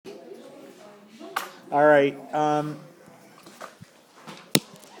All right.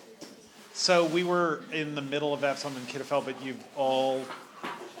 So we were in the middle of Absalom and Ahithophel, but you've all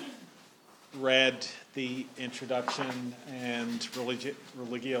read the introduction and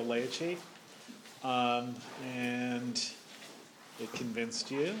Religio Laici, and it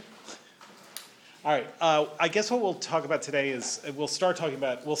convinced you. All right. I guess what we'll talk about today is we'll start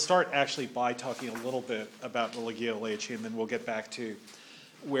actually by talking a little bit about Religio Laici, and then we'll get back to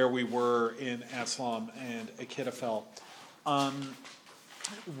where we were in Absalom and Ahithophel.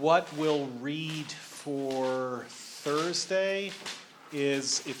 What we'll read for Thursday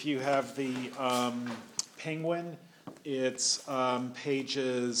is, if you have the Penguin, it's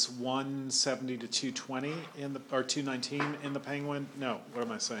pages 170 to 220 or 219 in the Penguin. No, what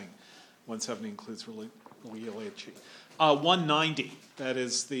am I saying? 170 includes Religio Laici. 190, that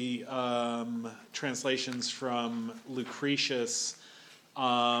is the translations from Lucretius,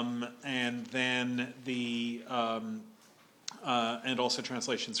 and then the and also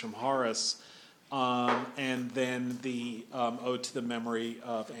translations from Horace, and then the Ode to the Memory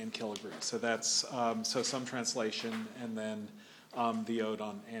of Anne Killigrew. So that's so some translation, and then the Ode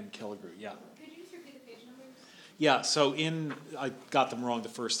on Anne Killigrew. Yeah. Could you just repeat the page numbers? Yeah. So I got them wrong the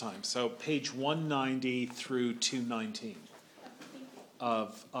first time. So page 190 through 219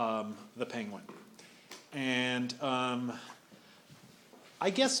 of the Penguin, and I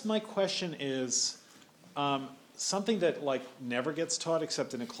guess my question is. Something that never gets taught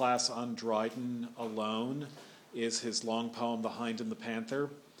except in a class on Dryden alone is his long poem, The Hind and the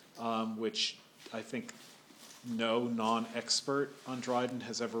Panther, which I think no non-expert on Dryden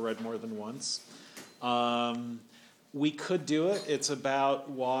has ever read more than once. We could do it. It's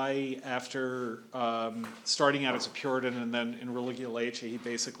about why, after starting out as a Puritan and then in Religio Laici, he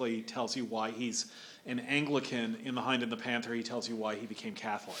basically tells you why he's an Anglican. In The Hind and the Panther, he tells you why he became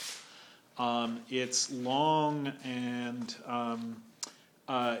Catholic. It's long and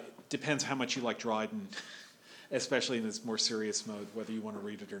depends how much you like Dryden, especially in its more serious mode, whether you want to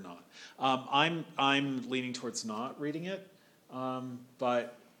read it or not. I'm leaning towards not reading it,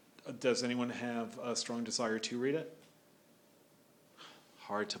 but does anyone have a strong desire to read it?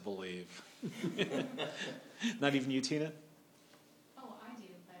 Hard to believe. Not even you, Tina? Oh, I do,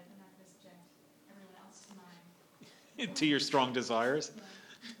 but I'm not going to subject everyone else to mine. To your strong desires? Yeah.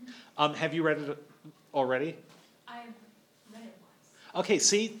 Have you read it already? I've read it once. Okay,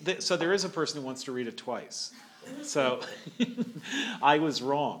 see, so there is a person who wants to read it twice. So I was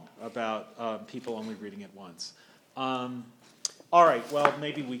wrong about people only reading it once. All right, well,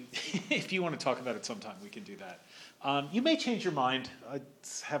 maybe if you want to talk about it sometime, we can do that. You may change your mind. I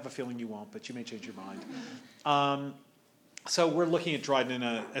have a feeling you won't, but you may change your mind. So we're looking at Dryden,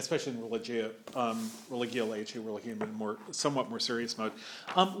 especially in Religio Laici, we're looking at it in a somewhat more serious mode.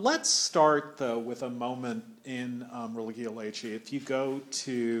 Let's start, though, with a moment in Religio Laici. If you go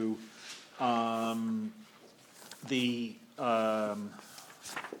to to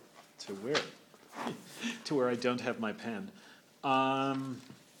where I don't have my pen,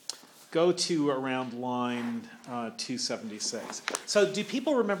 go to around line 276. So do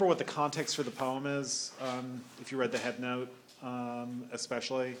people remember what the context for the poem is, if you read the head note,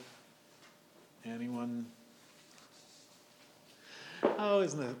 especially? Anyone? Oh,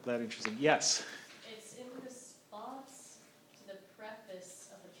 isn't that interesting? Yes? It's in response to the preface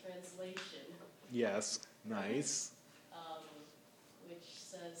of the translation. Yes, nice. Which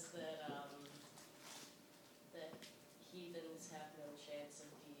says that heathens have no chance of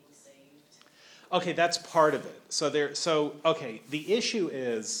being saved. Okay, that's part of it. Okay, the issue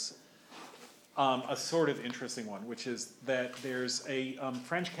is a sort of interesting one, which is that there's a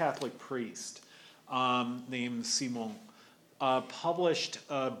French Catholic priest named Simon, published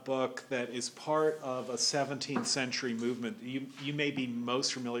a book that is part of a 17th century movement. You may be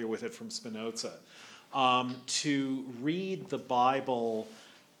most familiar with it from Spinoza, to read the Bible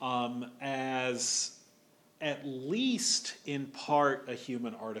as at least in part a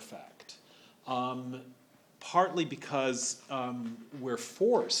human artifact. Partly because we're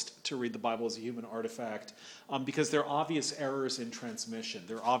forced to read the Bible as a human artifact, because there are obvious errors in transmission.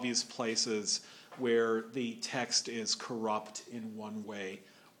 There are obvious places where the text is corrupt in one way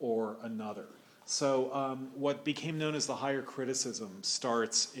or another. So what became known as the higher criticism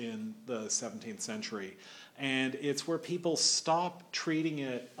starts in the 17th century, and it's where people stop treating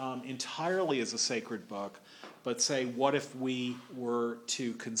it entirely as a sacred book, but say, what if we were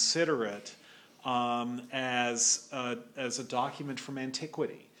to consider it as a document from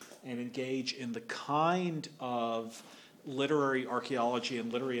antiquity and engage in the kind of literary archaeology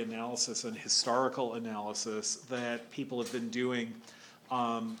and literary analysis and historical analysis that people have been doing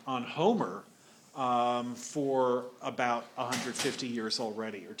on Homer for about 150 years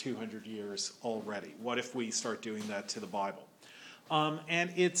already, or 200 years already. What if we start doing that to the Bible?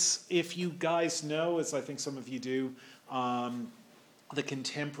 And it's, if you guys know, as I think some of you do, the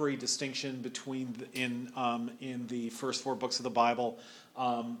contemporary distinction between in the first four books of the Bible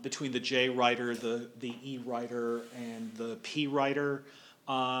between the J writer, the E writer, and the P writer.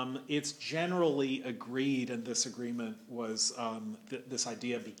 It's generally agreed, and this agreement was this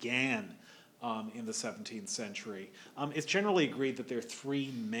idea began in the 17th century. It's generally agreed that there are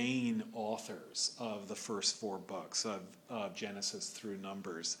three main authors of the first four books of Genesis through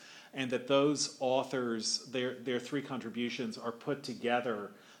Numbers, and that those authors, their three contributions, are put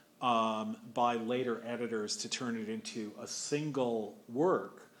together by later editors to turn it into a single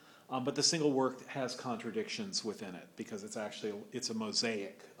work. But the single work has contradictions within it because it's a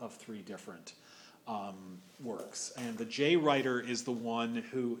mosaic of three different works. And the J writer is the one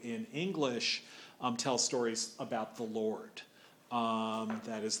who, in English, tells stories about the Lord.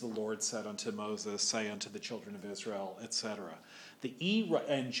 That is, the Lord said unto Moses, say unto the children of Israel, etc. The E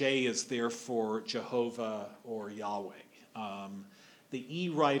and J is therefore Jehovah or Yahweh. The E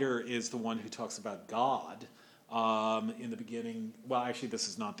writer is the one who talks about God. In the beginning, well, actually, this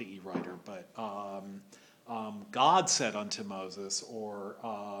is not the E writer, but God said unto Moses, or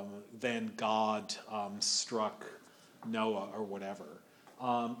then God struck Noah, or whatever.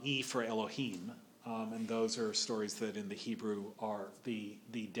 E for Elohim, and those are stories that in the Hebrew are the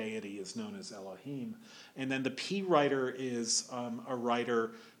deity is known as Elohim. And then the P writer is a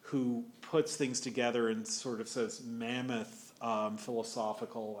writer who puts things together and sort of says mammoth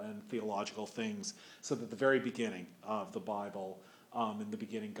philosophical and theological things, so that the very beginning of the Bible, in the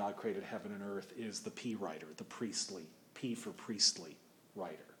beginning God created heaven and earth, is the P writer, the priestly, P for priestly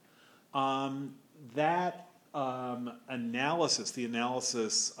writer. That analysis, the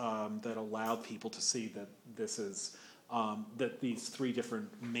analysis that allowed people to see that this is that these three different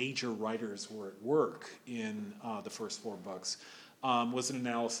major writers were at work in the first four books, was an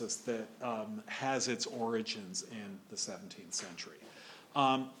analysis that has its origins in the 17th century.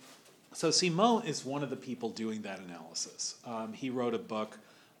 So Simon is one of the people doing that analysis. He wrote a book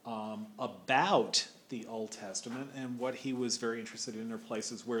about the Old Testament, and what he was very interested in are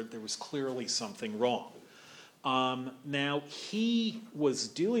places where there was clearly something wrong. Now, he was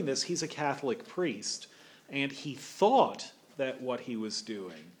doing this, he's a Catholic priest, and he thought that what he was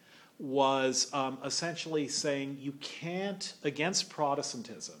doing was essentially saying you can't, against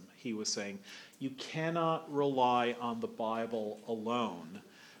Protestantism, he was saying, you cannot rely on the Bible alone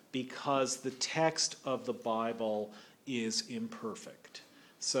because the text of the Bible is imperfect.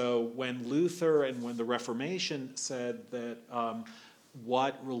 So when Luther and when the Reformation said that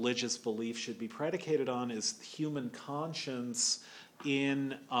what religious belief should be predicated on is human conscience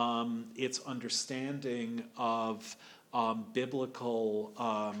in its understanding of biblical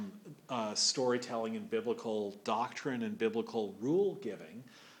storytelling and biblical doctrine and biblical rule giving,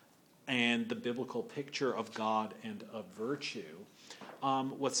 and the biblical picture of God and of virtue.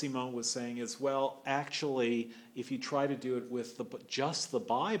 What Simon was saying is, well, actually, if you try to do it with just the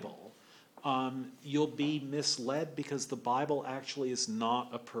Bible, you'll be misled because the Bible actually is not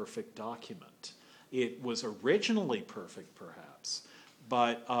a perfect document. It was originally perfect, perhaps,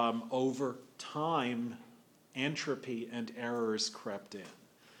 but over time, entropy and errors crept in.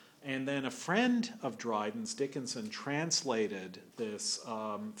 And then a friend of Dryden's, Dickinson, translated this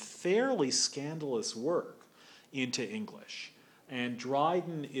fairly scandalous work into English. And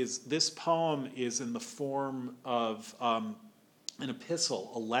Dryden this poem is in the form of an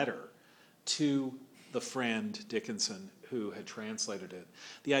epistle, a letter to the friend Dickinson who had translated it.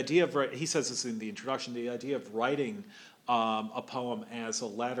 The idea of, he says this in the introduction, the idea of writing a poem as a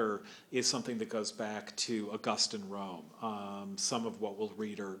letter is something that goes back to Augustan Rome. Some of what we'll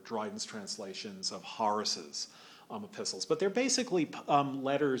read are Dryden's translations of Horace's epistles, but they're basically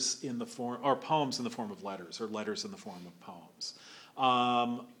letters in the form, or poems in the form of letters, or letters in the form of poems.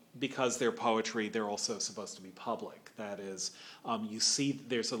 Because they're poetry, they're also supposed to be public. That is, you see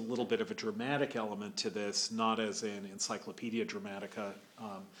there's a little bit of a dramatic element to this, not as in Encyclopedia Dramatica,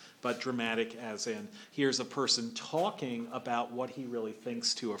 but dramatic as in, here's a person talking about what he really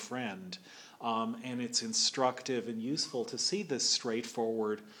thinks to a friend. And it's instructive and useful to see this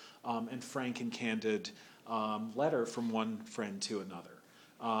straightforward and frank and candid letter from one friend to another.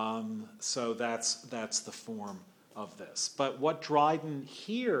 So that's the form of this. But what Dryden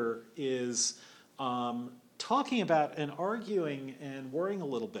here is talking about and arguing and worrying a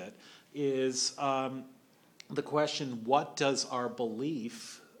little bit is the question, what does our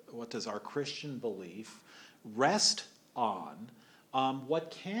belief, what does our Christian belief rest on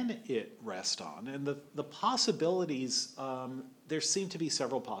what can it rest on? And the possibilities, there seem to be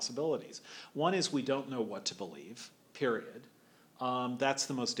several possibilities. One is we don't know what to believe, period. That's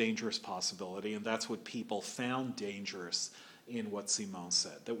the most dangerous possibility, and that's what people found dangerous in what Simon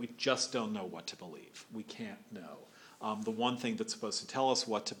said, that we just don't know what to believe. We can't know. The one thing that's supposed to tell us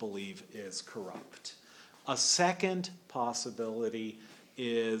what to believe is corrupt. A second possibility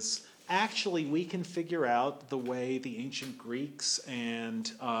is actually we can figure out the way the ancient Greeks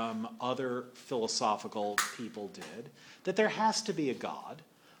and other philosophical people did, that there has to be a God.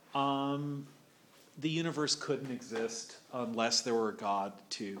 The universe couldn't exist unless there were a God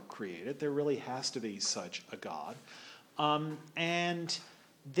to create it. There really has to be such a God. And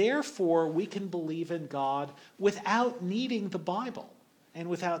therefore, we can believe in God without needing the Bible and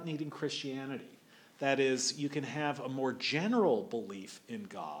without needing Christianity. That is, you can have a more general belief in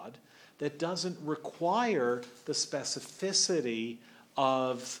God that doesn't require the specificity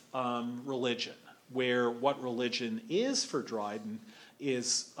of religion, where what religion is for Dryden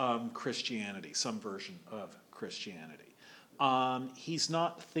is Christianity, some version of Christianity. He's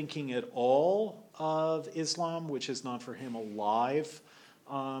not thinking at all of Islam, which is not for him a live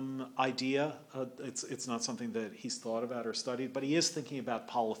idea. It's not something that he's thought about or studied, but he is thinking about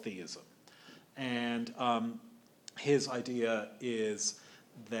polytheism. And his idea is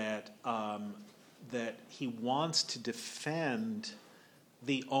that he wants to defend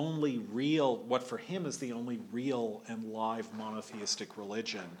the only real, what for him is the only real and live monotheistic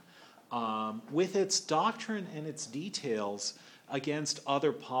religion, with its doctrine and its details, against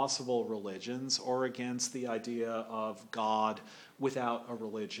other possible religions or against the idea of God without a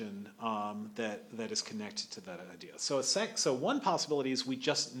religion that is connected to that idea. So one possibility is we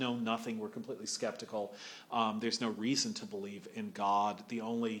just know nothing. We're completely skeptical. There's no reason to believe in God. The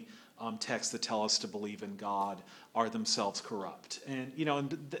only texts that tell us to believe in God are themselves corrupt. And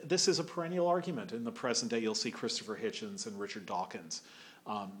this is a perennial argument. In the present day, you'll see Christopher Hitchens and Richard Dawkins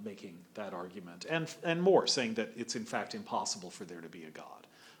making that argument, and more, saying that it's in fact impossible for there to be a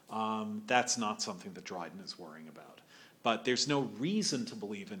God. That's not something that Dryden is worrying about. But there's no reason to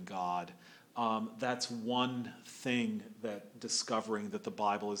believe in God. That's one thing that discovering that the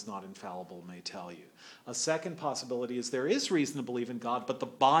Bible is not infallible may tell you. A second possibility is there is reason to believe in God, but the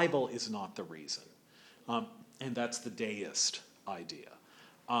Bible is not the reason. And that's the deist idea,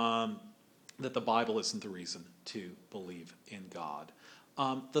 that the Bible isn't the reason to believe in God.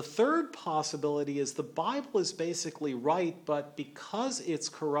 The third possibility is the Bible is basically right, but because it's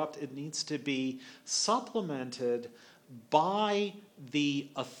corrupt, it needs to be supplemented by the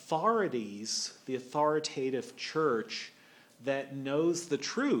authorities, the authoritative church that knows the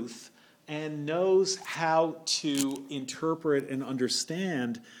truth and knows how to interpret and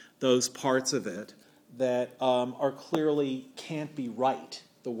understand those parts of it that are clearly can't be right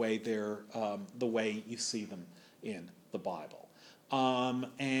the way you see them in the Bible.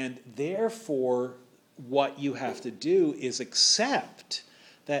 And therefore, what you have to do is accept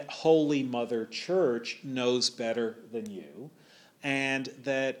that Holy Mother Church knows better than you, and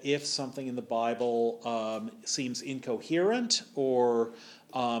that if something in the Bible seems incoherent or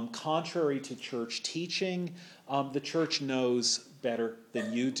contrary to church teaching, the church knows better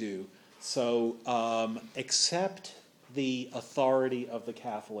than you do. So accept the authority of the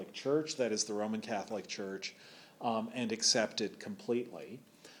Catholic Church, that is the Roman Catholic Church, and accept it completely.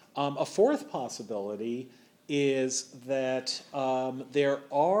 A fourth possibility is that there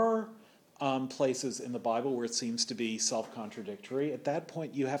are places in the Bible where it seems to be self-contradictory. At that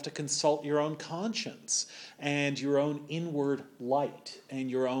point, you have to consult your own conscience and your own inward light and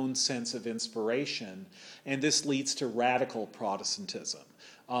your own sense of inspiration. And this leads to radical Protestantism.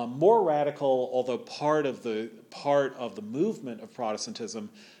 More radical, although part of the movement of Protestantism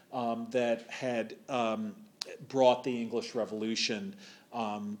that had brought the English Revolution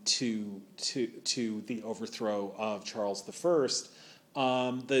to the overthrow of Charles I.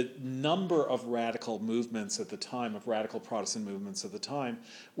 The number of radical movements at the time, of radical Protestant movements at the time,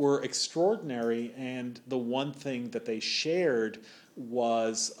 were extraordinary, and the one thing that they shared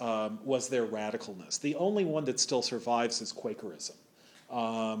was their radicalness. The only one that still survives is Quakerism,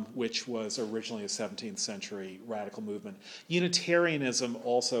 which was originally a 17th century radical movement. Unitarianism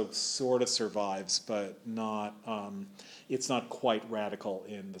also sort of survives, but not. It's not quite radical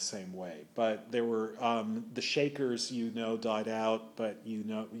in the same way. But there were the Shakers, died out, but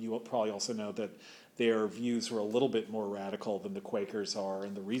you probably also know that their views were a little bit more radical than the Quakers are,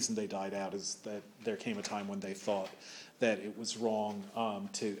 and the reason they died out is that there came a time when they thought that it was wrong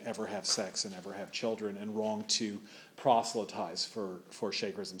to ever have sex and ever have children, and wrong to proselytize for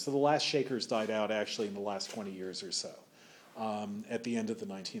Shakerism. So the last Shakers died out actually in the last 20 years or so. at the end of the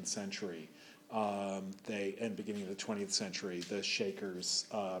 19th century. And beginning of the 20th century, the Shakers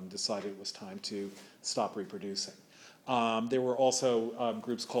decided it was time to stop reproducing. There were also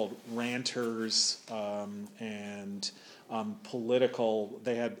groups called ranters and political.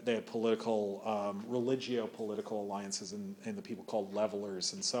 They had political religio-political alliances, and the people called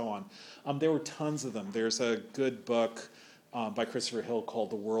levelers and so on. There were tons of them. There's a good book by Christopher Hill called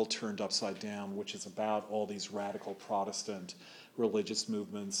 "The World Turned Upside Down," which is about all these radical Protestant religious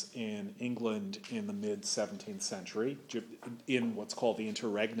movements in England in the mid-17th century, in what's called the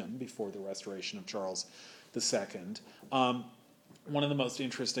interregnum, before the restoration of Charles II. One of the most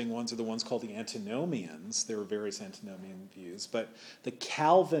interesting ones are the ones called the antinomians. There were various antinomian views, but the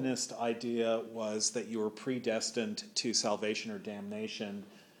Calvinist idea was that you were predestined to salvation or damnation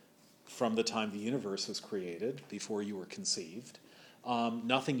from the time the universe was created, before you were conceived.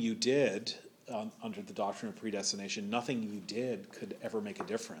 Nothing you did, under the doctrine of predestination, nothing you did could ever make a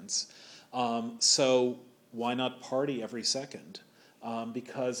difference. So why not party every second?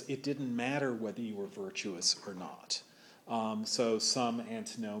 Because it didn't matter whether you were virtuous or not. So some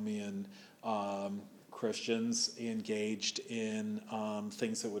antinomian Christians engaged in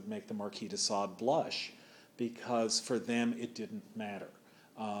things that would make the Marquis de Sade blush, because for them it didn't matter.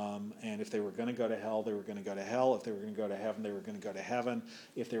 And if they were going to go to hell, they were going to go to hell. If they were going to go to heaven, they were going to go to heaven.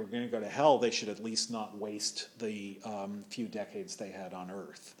 If they were going to go to hell, they should at least not waste the few decades they had on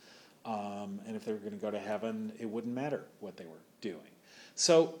earth. And if they were going to go to heaven, it wouldn't matter what they were doing.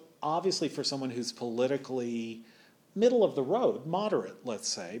 So obviously for someone who's politically middle of the road, moderate, let's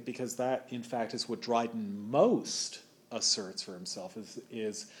say, because that in fact is what Dryden most asserts for himself,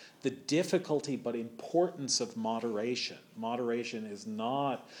 is the difficulty but importance of moderation. Moderation is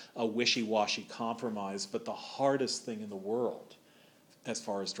not a wishy-washy compromise, but the hardest thing in the world, as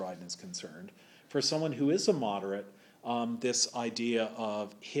far as Dryden is concerned. For someone who is a moderate, this idea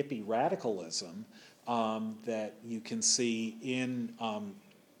of hippie radicalism that you can see in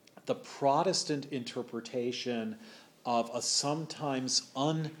the Protestant interpretation of a sometimes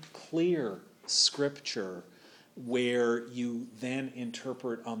unclear scripture, where you then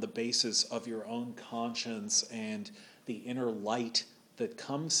interpret on the basis of your own conscience and the inner light that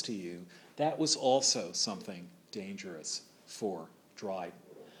comes to you, that was also something dangerous for Dryden.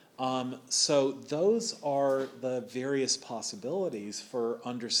 So those are the various possibilities for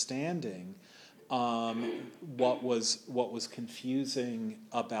understanding what was confusing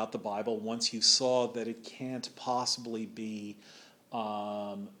about the Bible once you saw that it can't possibly be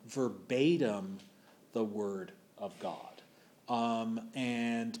verbatim the Word of God.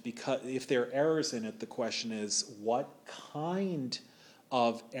 And because if there are errors in it, the question is, what kind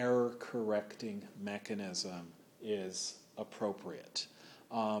of error-correcting mechanism is appropriate?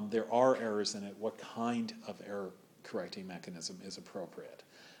 There are errors in it. What kind of error-correcting mechanism is appropriate?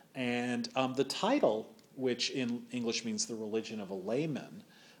 And the title, which in English means the religion of a layman,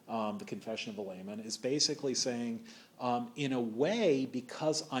 the confession of a layman, is basically saying, in a way,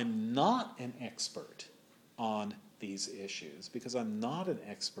 because I'm not an expert on these issues,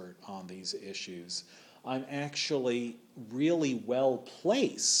 I'm actually really well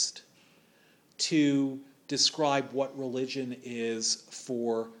placed to describe what religion is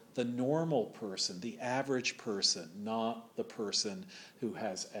for the normal person, the average person, not the person who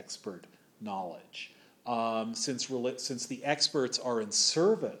has expert knowledge. Since the experts are in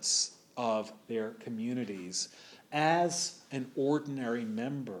service of their communities, as an ordinary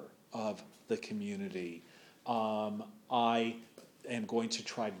member of the community, I am going to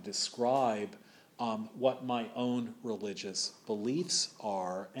try to describe what my own religious beliefs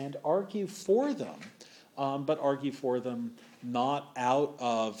are and argue for them, but argue for them not out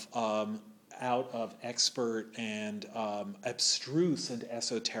of expert and abstruse and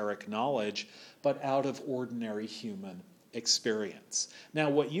esoteric knowledge, but out of ordinary human experience. Now,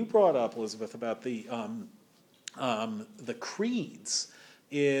 what you brought up, Elizabeth, about the creeds,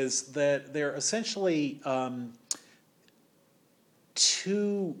 is that they're essentially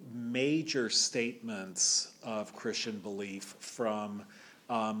two major statements of Christian belief from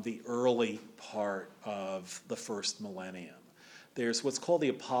the early part of the first millennium. There's what's called the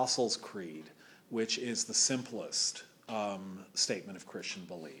Apostles' Creed, which is the simplest statement of Christian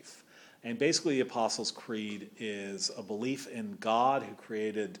belief. And basically the Apostles' Creed is a belief in God who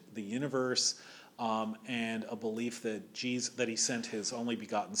created the universe, and a belief that he sent his only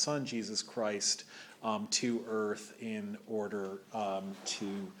begotten Son, Jesus Christ, to earth in order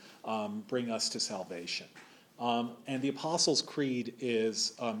to bring us to salvation. And the Apostles' Creed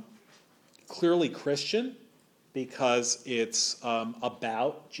is clearly Christian because it's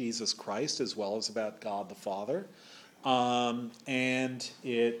about Jesus Christ as well as about God the Father. and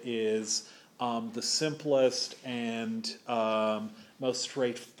it is the simplest and most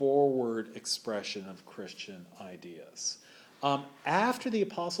straightforward expression of Christian ideas. After the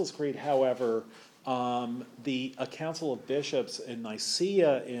Apostles' Creed, however, the Council of Bishops in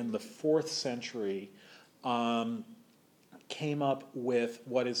Nicaea in the 4th century came up with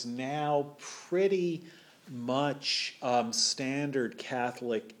what is now pretty much standard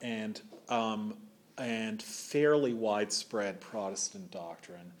Catholic and fairly widespread Protestant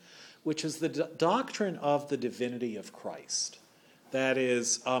doctrine, which is the doctrine of the divinity of Christ. That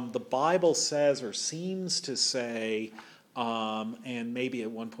is, the Bible says or seems to say, and maybe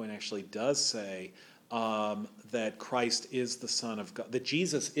at one point actually does say, that Christ is the Son of God, that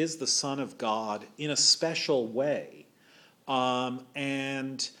Jesus is the Son of God in a special way.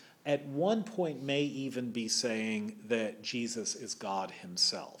 And at one point may even be saying that Jesus is God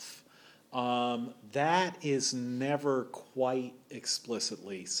himself. That is never quite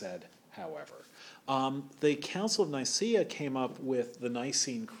explicitly said, however. The Council of Nicaea came up with the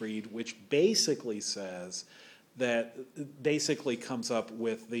Nicene Creed, which basically says that, basically comes up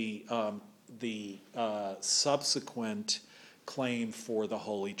with the subsequent claim for the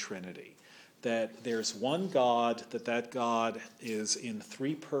Holy Trinity. That there's one God, that God is in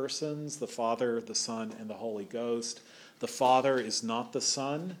 3 persons, the Father, the Son, and the Holy Ghost. The Father is not the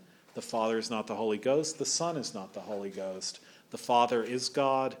Son, the Father is not the Holy Ghost, the Son is not the Holy Ghost. The Father is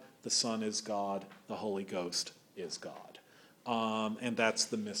God, the Son is God, the Holy Ghost is God. And that's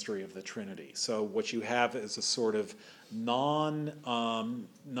the mystery of the Trinity. So what you have is a sort of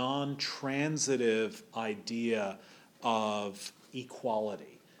non-transitive idea of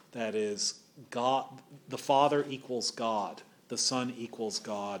equality. That is, God, the Father equals God, the Son equals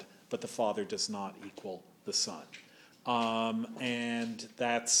God, but the Father does not equal the Son. And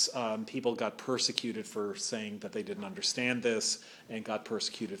that's, people got persecuted for saying that they didn't understand this, and got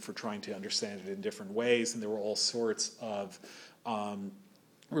persecuted for trying to understand it in different ways, and there were all sorts of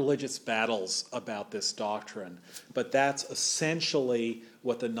religious battles about this doctrine. But that's essentially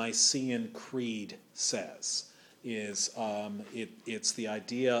what the Nicene Creed says. It's the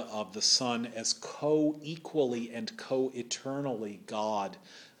idea of the Son as co-equally and co-eternally God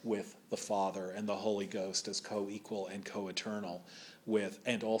with the Father, and the Holy Ghost as co-equal and co-eternal with,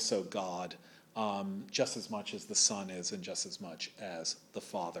 and also God, just as much as the Son is and just as much as the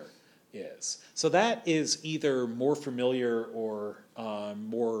Father is. So that is either more familiar or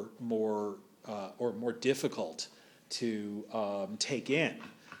more difficult to take in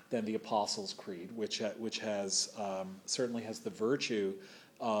than the Apostles' Creed, which has certainly has the virtue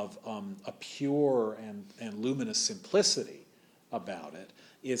of a pure and luminous simplicity about it.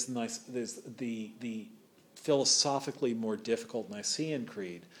 Is nice. There's the philosophically more difficult Nicene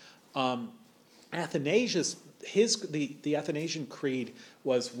Creed. Athanasius, the Athanasian Creed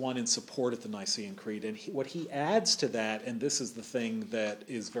was one in support of the Nicene Creed, and what he adds to that, and this is the thing that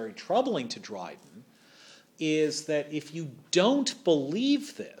is very troubling to Dryden, is that if you don't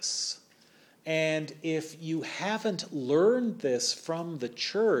believe this, and if you haven't learned this from the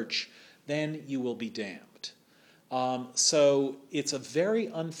church, then you will be damned. So it's a very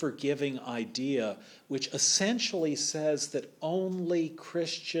unforgiving idea, which essentially says that only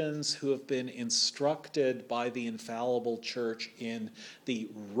Christians who have been instructed by the infallible church in the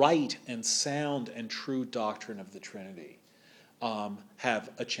right and sound and true doctrine of the Trinity have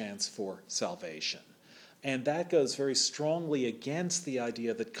a chance for salvation. And that goes very strongly against the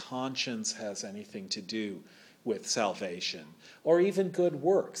idea that conscience has anything to do with salvation, or even good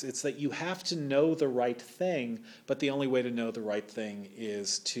works. It's that you have to know the right thing, but the only way to know the right thing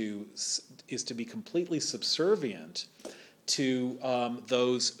is to be completely subservient to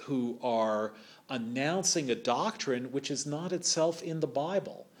those who are announcing a doctrine which is not itself in the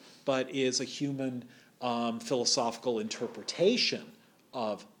Bible, but is a human philosophical interpretation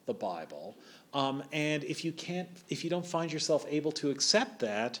of the Bible. And if you don't find yourself able to accept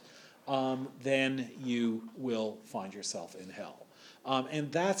that, then you will find yourself in hell. And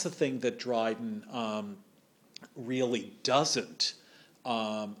that's a thing that Dryden really doesn't.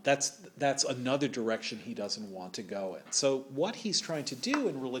 That's another direction he doesn't want to go in. So what he's trying to do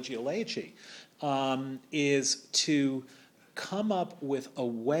in Religio Laici is to come up with a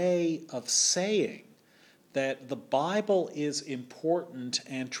way of saying that the Bible is important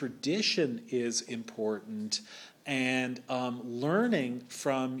and tradition is important, and learning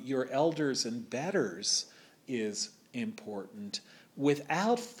from your elders and betters is important,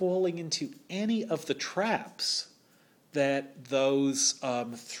 without falling into any of the traps that those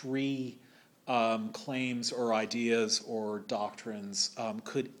 3 claims or ideas or doctrines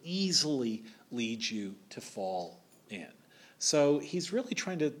could easily lead you to fall in. So he's really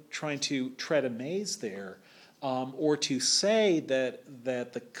trying to tread a maze there, or to say that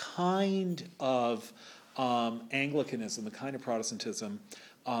the kind of Anglicanism, the kind of Protestantism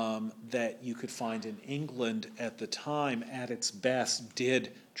that you could find in England at the time, at its best,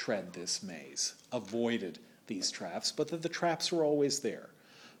 did tread this maze, avoided these traps, but that the traps were always there,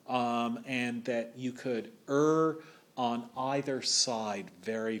 and that you could err on either side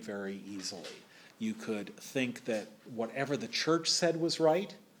very, very easily. You could think that whatever the church said was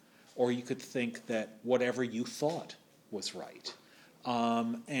right, or you could think that whatever you thought was right.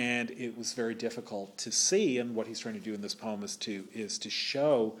 And it was very difficult to see, and what he's trying to do in this poem is to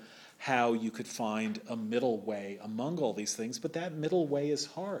show how you could find a middle way among all these things, but that middle way is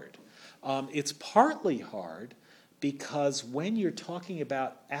hard. It's partly hard because when you're talking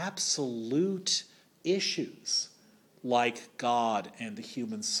about absolute issues, like God and the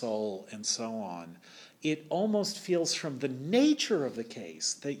human soul and so on, it almost feels from the nature of the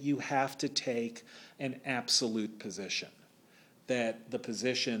case that you have to take an absolute position, that the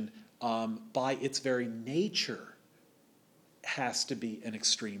position, by its very nature, has to be an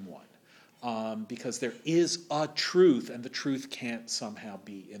extreme one, because there is a truth, and the truth can't somehow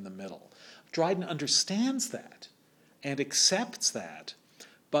be in the middle. Dryden understands that and accepts that,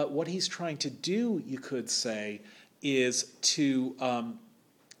 but what he's trying to do, you could say, is to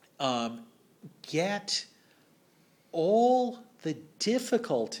get all the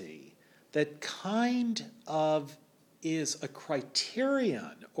difficulty that kind of is a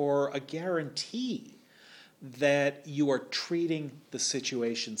criterion or a guarantee that you are treating the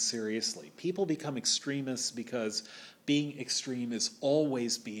situation seriously. People become extremists because being extreme is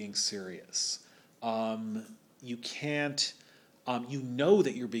always being serious. You can't. You know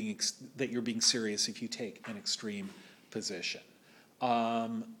that you're being serious if you take an extreme position.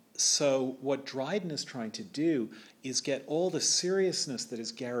 So what Dryden is trying to do is get all the seriousness that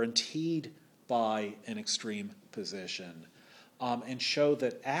is guaranteed by an extreme position, and show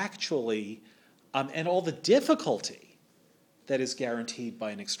that actually, and all the difficulty that is guaranteed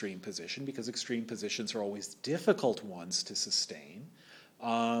by an extreme position, because extreme positions are always difficult ones to sustain.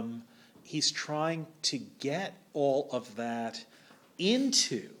 He's trying to get all of that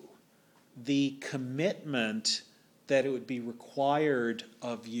into the commitment that it would be required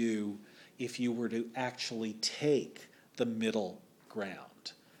of you if you were to actually take the middle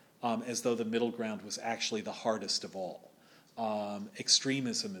ground, as though the middle ground was actually the hardest of all.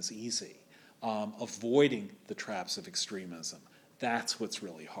 Extremism is easy. Avoiding the traps of extremism, that's what's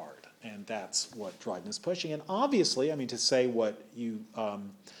really hard, and that's what Dryden is pushing. And obviously, I mean, to say what you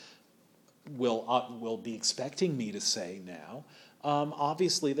will be expecting me to say now,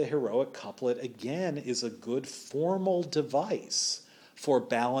 obviously the heroic couplet, again, is a good formal device for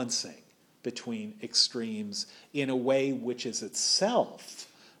balancing between extremes in a way which is itself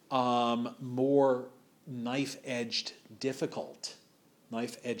more knife-edgedly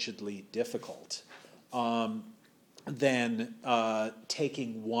difficult than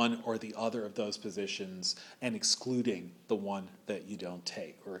taking one or the other of those positions and excluding the one that you don't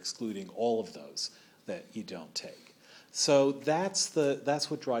take, or excluding all of those that you don't take. So that's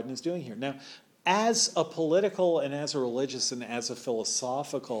what Dryden is doing here. Now, as a political and as a religious and as a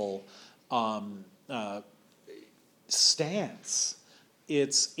philosophical stance,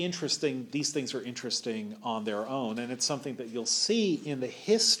 it's interesting. These things are interesting on their own, and it's something that you'll see in the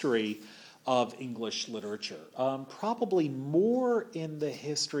history of English literature, probably more in the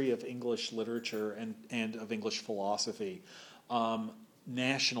history of English literature and of English philosophy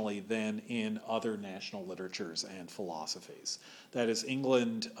nationally than in other national literatures and philosophies. That is,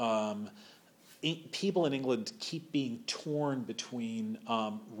 England, people in England keep being torn between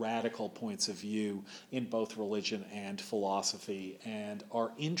radical points of view in both religion and philosophy, and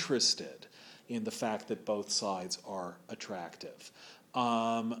are interested in the fact that both sides are attractive.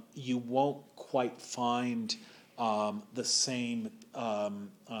 You won't quite find the same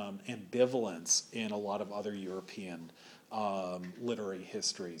ambivalence in a lot of other European literary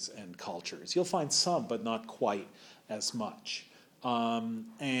histories and cultures. You'll find some, but not quite as much. And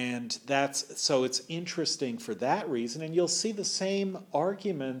so it's interesting for that reason, and you'll see the same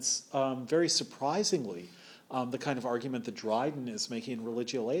arguments, very surprisingly, the kind of argument that Dryden is making in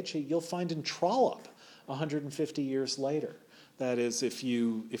Religio Laici, you'll find in Trollope 150 years later. That is, if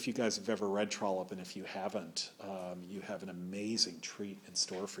you guys have ever read Trollope, and if you haven't, you have an amazing treat in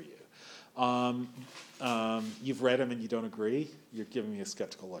store for you. You've read him and you don't agree? You're giving me a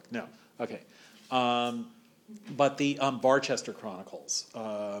skeptical look. No. Okay. But the Barchester Chronicles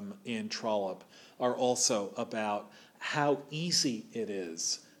in Trollope are also about how easy it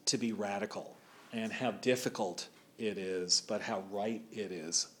is to be radical and how difficult it is, but how right it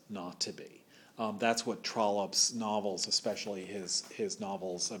is not to be. That's what Trollope's novels, especially his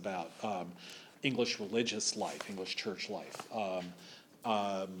novels about English religious life, English church life,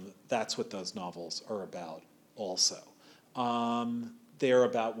 that's what those novels are about also. They're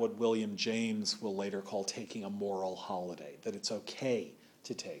about what William James will later call taking a moral holiday, that it's okay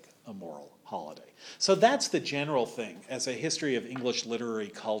to take a moral holiday. So that's the general thing. As a history of English literary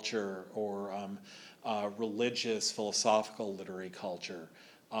culture or religious, philosophical literary culture,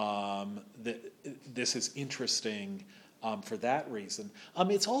 this is interesting for that reason.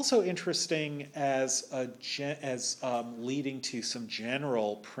 It's also interesting as leading to some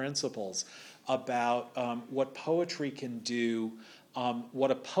general principles about what poetry can do,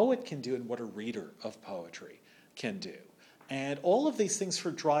 what a poet can do, and what a reader of poetry can do. And all of these things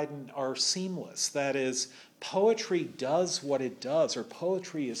for Dryden are seamless. That is, poetry does what it does, or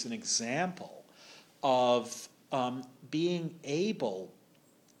poetry is an example of being able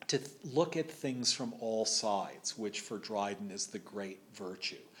to look at things from all sides, which for Dryden is the great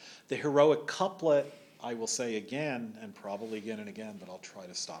virtue. The heroic couplet, I will say again, and probably again and again, but I'll try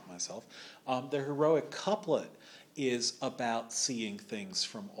to stop myself. The heroic couplet is about seeing things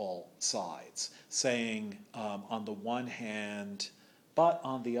from all sides, saying on the one hand, but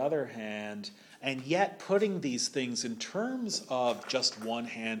on the other hand, and yet putting these things in terms of just one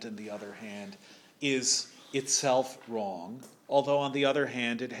hand and the other hand is itself wrong, although on the other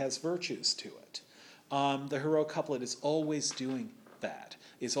hand it has virtues to it. The heroic couplet is always doing that,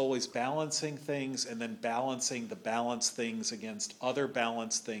 is always balancing things and then balancing the balanced things against other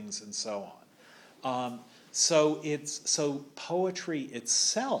balanced things and so on. So poetry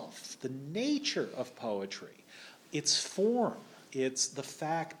itself, the nature of poetry, its form, it's the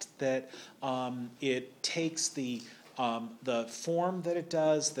fact that it takes the form that it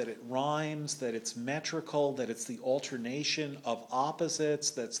does, that it rhymes, that it's metrical, that it's the alternation of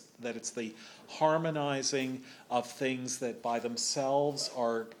opposites, that it's the harmonizing of things that by themselves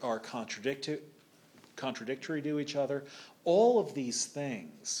are contradictory to each other. All of these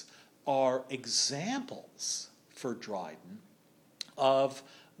things are examples for Dryden of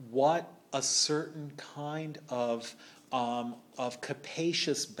what a certain kind of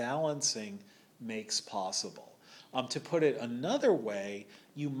capacious balancing makes possible. To put it another way,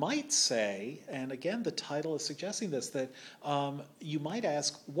 you might say, and again the title is suggesting this, that you might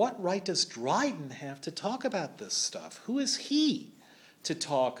ask, what right does Dryden have to talk about this stuff? Who is he to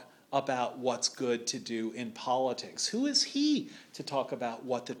talk about what's good to do in politics? Who is he to talk about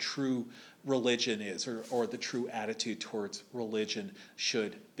what the true religion is, or the true attitude towards religion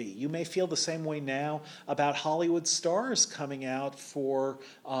should be? You may feel the same way now about Hollywood stars coming out for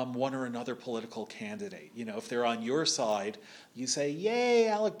one or another political candidate. You know, if they're on your side, you say, yay,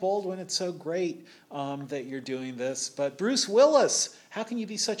 Alec Baldwin, it's so great that you're doing this, but Bruce Willis, how can you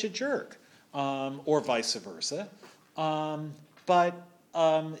be such a jerk? Or vice versa. But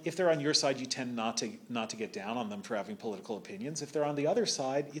if they're on your side, you tend not to get down on them for having political opinions. If they're on the other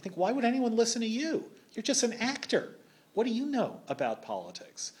side, you think, why would anyone listen to you? You're just an actor. What do you know about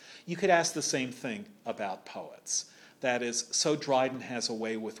politics? You could ask the same thing about poets. That is, so Dryden has a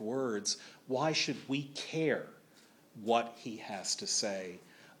way with words. Why should we care what he has to say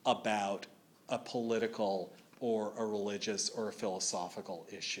about a political or a religious or a philosophical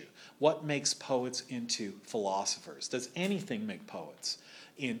issue? What makes poets into philosophers? Does anything make poets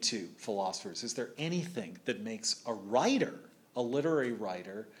into philosophers? Is there anything that makes a writer, a literary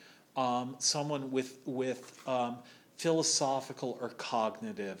writer, someone with philosophical or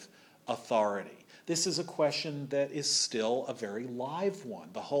cognitive authority? This is a question that is still a very live one.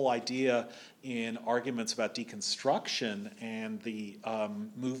 The whole idea in arguments about deconstruction and the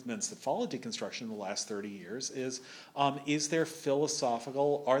movements that followed deconstruction in the last 30 years is there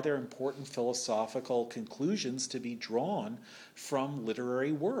are there important philosophical conclusions to be drawn from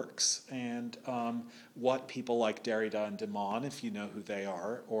literary works? And what people like Derrida and Demon, if you know who they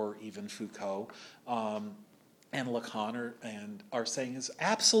are, or even Foucault and Lacan are saying is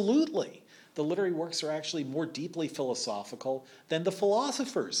absolutely. The literary works are actually more deeply philosophical than the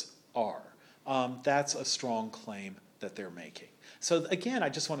philosophers are. That's a strong claim that they're making. So again, I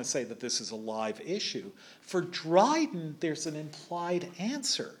just want to say that this is a live issue. For Dryden, there's an implied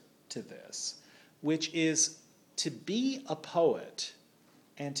answer to this, which is to be a poet,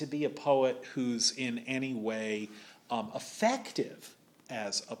 and to be a poet who's in any way effective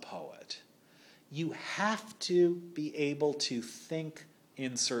as a poet, you have to be able to think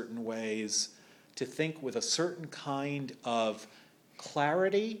in certain ways, to think with a certain kind of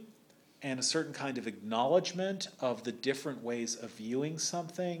clarity and a certain kind of acknowledgement of the different ways of viewing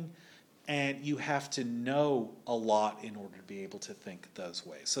something, And you have to know a lot in order to be able to think those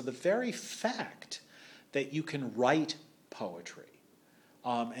ways. So the very fact that you can write poetry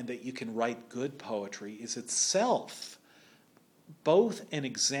and that you can write good poetry is itself both an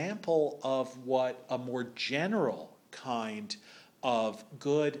example of what a more general kind of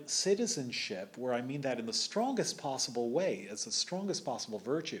good citizenship, where I mean that in the strongest possible way, as the strongest possible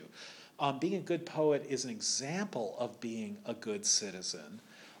virtue. Being a good poet is an example of being a good citizen,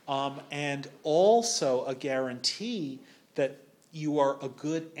 and also a guarantee that you are a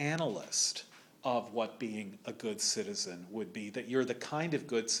good analyst of what being a good citizen would be, that you're the kind of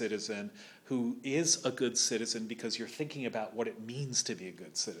good citizen who is a good citizen because you're thinking about what it means to be a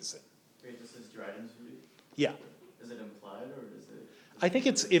good citizen. Wait, this is Dryden's read? Yeah. Is it implied or is it? I think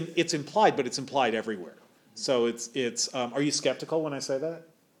it's implied, but it's implied everywhere. So it's. Are you skeptical when I say that?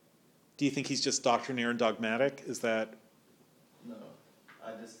 Do you think he's just doctrinaire and dogmatic? Is that? No,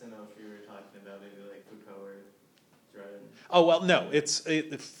 I just didn't know if you were talking about maybe like Foucault or Dryden. Oh well, no.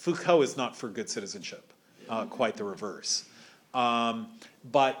 Foucault is not for good citizenship. Quite the reverse.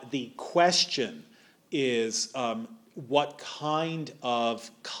 But the question is, what kind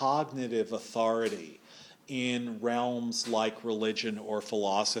of cognitive authority in realms like religion or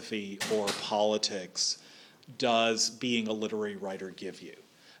philosophy or politics does being a literary writer give you?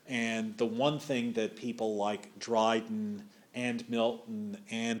 And the one thing that people like Dryden and Milton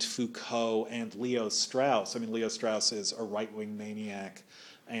and Foucault and Leo Strauss, I mean, Leo Strauss is a right-wing maniac,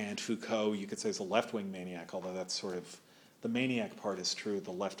 and Foucault, you could say, is a left-wing maniac, although that's sort of, the maniac part is true,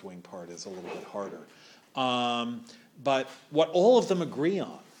 the left-wing part is a little bit harder. But what all of them agree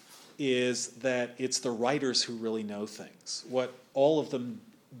on is that it's the writers who really know things. What all of them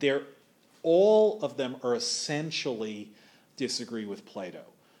are essentially disagree with Plato,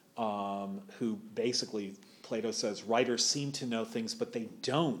 who basically, Plato says, writers seem to know things, but they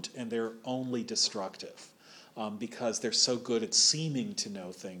don't, and they're only destructive because they're so good at seeming to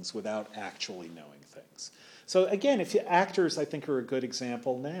know things without actually knowing things. So again, actors, I think, are a good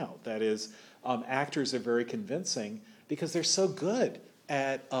example now. That is, actors are very convincing because they're so good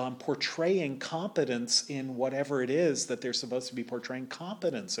at portraying competence in whatever it is that they're supposed to be portraying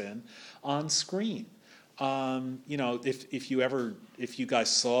competence in on screen. If you guys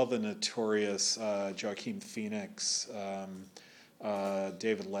saw the notorious Joaquin Phoenix,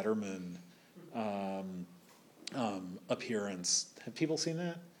 David Letterman appearance, have people seen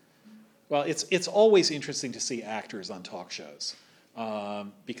that? Well, it's always interesting to see actors on talk shows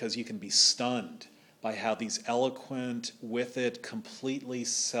because you can be stunned by how these eloquent, with it, completely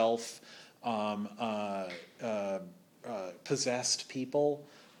possessed people,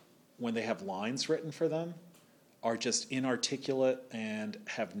 when they have lines written for them, are just inarticulate and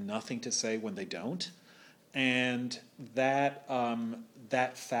have nothing to say when they don't. And that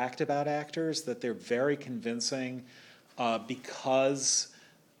fact about actors, that they're very convincing because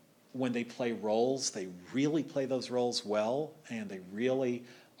when they play roles, they really play those roles well, and they really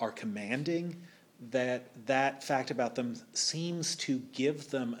are commanding, that fact about them seems to give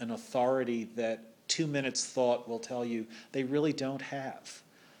them an authority that 2 minutes thought will tell you they really don't have.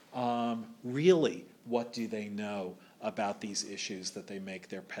 Really, what do they know about these issues that they make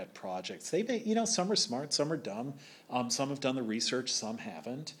their pet projects? Some are smart, some are dumb. Some have done the research, some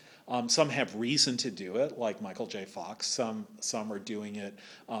haven't. Some have reason to do it, like Michael J. Fox. Some are doing it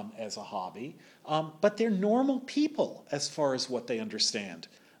as a hobby. But they're normal people as far as what they understand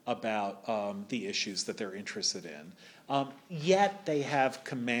about the issues that they're interested in. Yet they have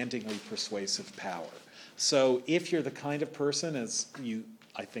commandingly persuasive power. So if you're the kind of person, as you,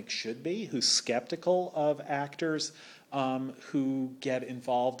 I think, should be, who's skeptical of actors who get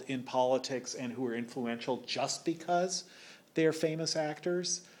involved in politics and who are influential just because they're famous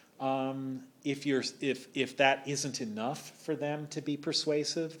actors, if that isn't enough for them to be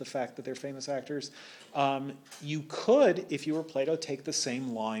persuasive, the fact that they're famous actors, you could, if you were Plato, take the same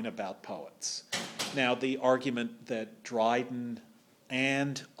line about poets. Now, the argument that Dryden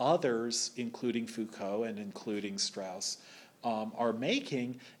and others, including Foucault and including Strauss, are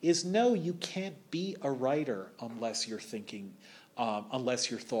making is, no, you can't be a writer unless you're thinking, unless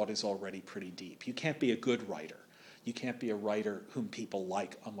your thought is already pretty deep. You can't be a good writer. You can't be a writer whom people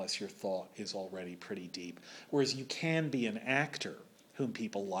like unless your thought is already pretty deep. Whereas you can be an actor whom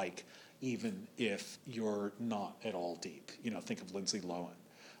people like even if you're not at all deep. Think of Lindsay Lohan.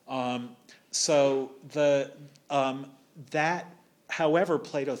 However,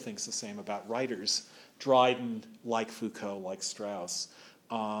 Plato thinks the same about writers. Dryden, like Foucault, like Strauss,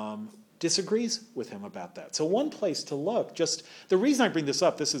 disagrees with him about that. So one place to look, just the reason I bring this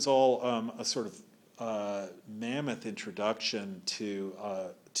up, this is all a sort of mammoth introduction to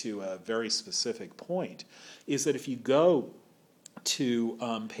a very specific point is that if you go to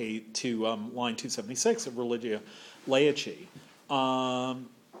line 276 of Religio Laici,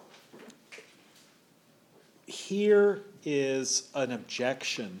 here is an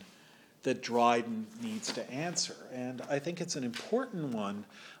objection that Dryden needs to answer, and I think it's an important one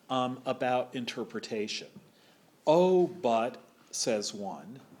about interpretation. Oh, but, says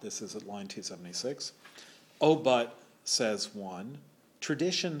one, this is at line 276, oh, but, says one,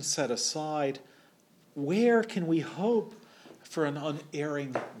 tradition set aside, where can we hope for an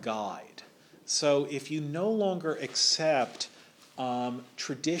unerring guide? So if you no longer accept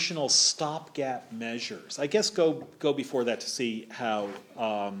traditional stopgap measures, I guess go before that to see how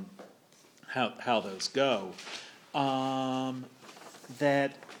those go. I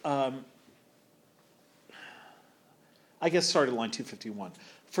guess start at line 251.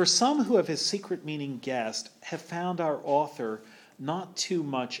 For some who have his secret meaning guessed have found our author not too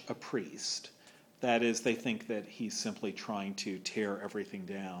much a priest. That is, they think that he's simply trying to tear everything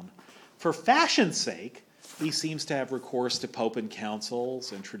down. For fashion's sake, he seems to have recourse to pope and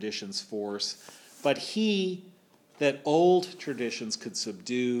councils and tradition's force, but he that old traditions could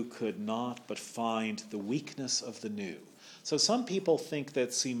subdue could not but find the weakness of the new. So some people think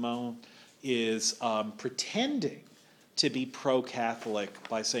that Simon is pretending to be pro-Catholic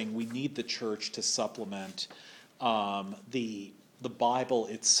by saying we need the church to supplement the Bible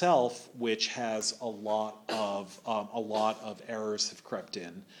itself, which has a lot of errors have crept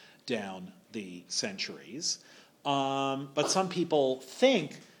in down the centuries. But some people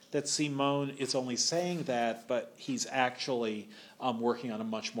think that Simon is only saying that, but he's actually working on a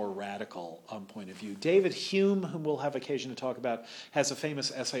much more radical point of view. David Hume, whom we'll have occasion to talk about, has a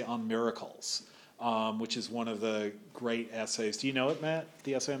famous essay on miracles, which is one of the great essays. Do you know it, Matt,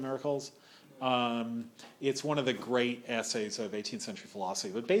 the essay on miracles? It's one of the great essays of 18th century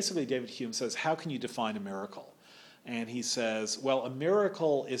philosophy. But basically, David Hume says, how can you define a miracle? And he says, well, a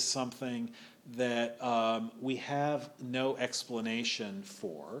miracle is something that we have no explanation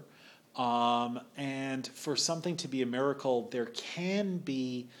for. And for something to be a miracle, there can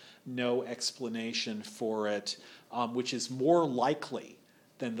be no explanation for it, which is more likely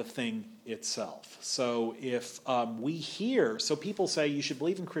than the thing itself. So if so people say you should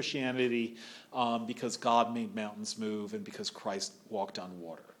believe in Christianity because God made mountains move and because Christ walked on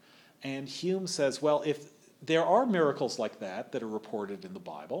water. And Hume says, well, if there are miracles like that are reported in the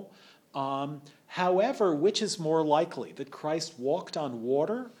Bible, however, which is more likely, that Christ walked on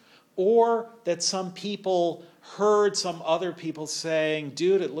water, or that some people heard some other people saying,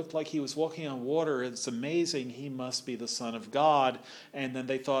 dude, it looked like he was walking on water, it's amazing, he must be the Son of God, and then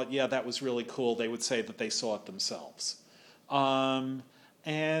they thought, yeah, that was really cool, they would say that they saw it themselves. And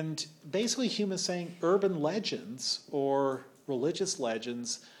basically Hume is saying urban legends or religious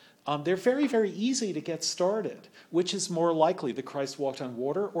legends, they're very, very easy to get started. Which is more likely, that Christ walked on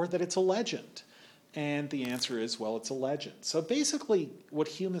water or that it's a legend? And the answer is, well, it's a legend. So basically what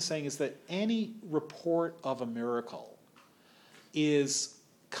Hume is saying is that any report of a miracle is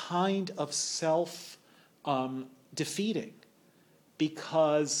kind of self-defeating,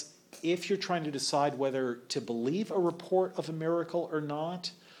 because if you're trying to decide whether to believe a report of a miracle or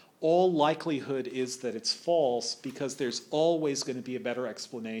not, all likelihood is that it's false, because there's always going to be a better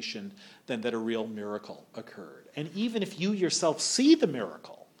explanation than that a real miracle occurred. And even if you yourself see the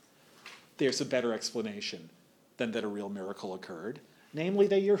miracle, there's a better explanation than that a real miracle occurred, namely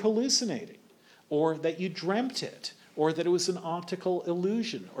that you're hallucinating, or that you dreamt it, or that it was an optical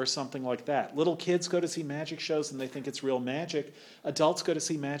illusion, or something like that. Little kids go to see magic shows and they think it's real magic. Adults go to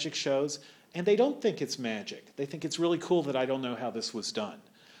see magic shows and they don't think it's magic. They think it's really cool that I don't know how this was done.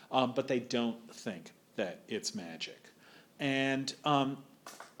 But they don't think that it's magic. And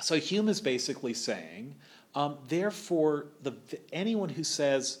so Hume is basically saying, therefore, anyone who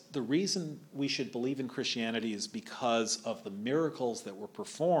says the reason we should believe in Christianity is because of the miracles that were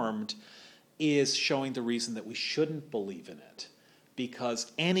performed is showing the reason that we shouldn't believe in it,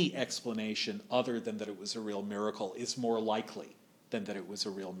 because any explanation other than that it was a real miracle is more likely than that it was a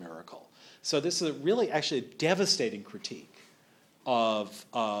real miracle. So this is really actually a devastating critique of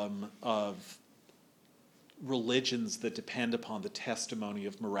religions that depend upon the testimony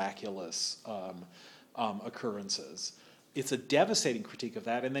of miraculous occurrences. It's a devastating critique of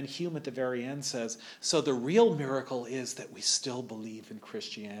that. And then Hume at the very end says, so the real miracle is that we still believe in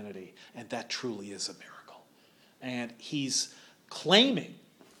Christianity, and that truly is a miracle. And he's claiming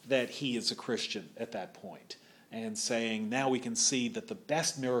that he is a Christian at that point, and saying, now we can see that the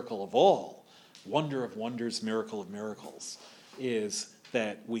best miracle of all, wonder of wonders, miracle of miracles, is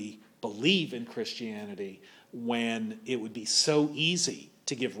that we believe in Christianity when it would be so easy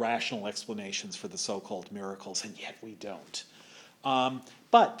to give rational explanations for the so-called miracles, and yet we don't.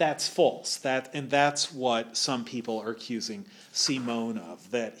 But that's false. And that's what some people are accusing Simon of,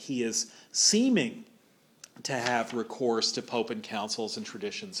 that he is seeming to have recourse to Pope and councils and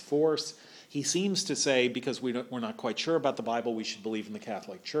tradition's force. He seems to say, because we're not quite sure about the Bible, we should believe in the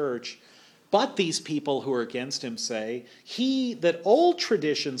Catholic Church. But these people who are against him say, that old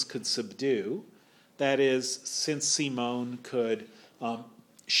traditions could subdue, that is, since Simon could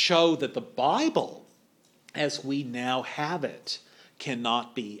show that the Bible, as we now have it,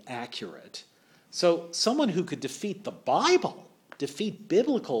 cannot be accurate. So someone who could defeat the Bible, defeat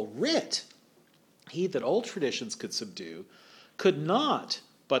biblical writ, he that old traditions could subdue, could not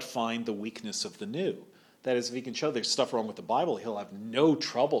but find the weakness of the new. That is, if he can show there's stuff wrong with the Bible, he'll have no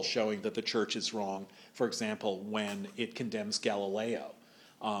trouble showing that the church is wrong, for example, when it condemns Galileo,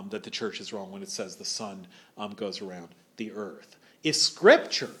 that the church is wrong when it says the sun goes around the earth. If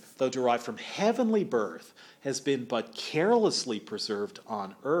Scripture, though derived from heavenly birth, has been but carelessly preserved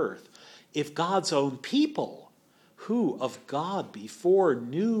on earth, if God's own people, who of God before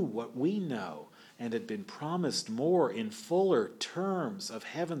knew what we know, and had been promised more in fuller terms of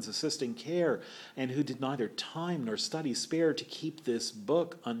heaven's assisting care, and who did neither time nor study spare to keep this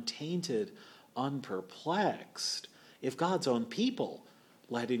book untainted, unperplexed, if God's own people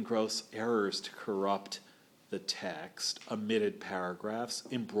let in gross errors to corrupt the text, omitted paragraphs,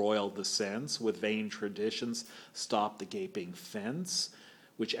 embroiled the sense, with vain traditions stopped the gaping fence,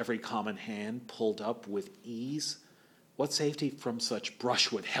 which every common hand pulled up with ease, what safety from such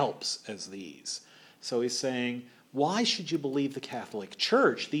brushwood helps as these? So he's saying, why should you believe the Catholic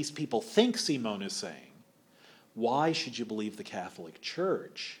Church? These people think Simon is saying, why should you believe the Catholic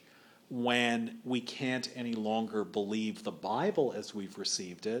Church when we can't any longer believe the Bible as we've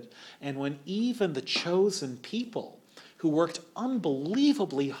received it, and when even the chosen people who worked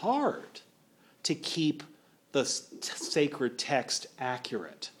unbelievably hard to keep the sacred text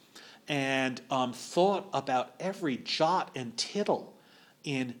accurate and thought about every jot and tittle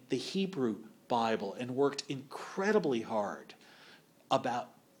in the Hebrew Bible and worked incredibly hard about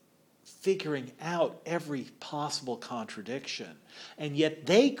figuring out every possible contradiction, and yet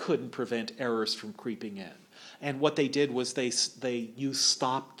they couldn't prevent errors from creeping in. And what they did was they used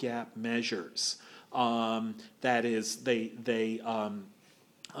stopgap measures. That is, they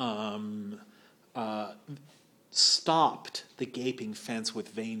stopped the gaping fence with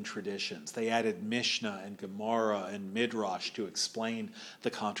vain traditions. They added Mishnah and Gemara and Midrash to explain the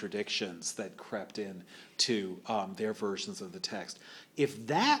contradictions that crept in to their versions of the text. If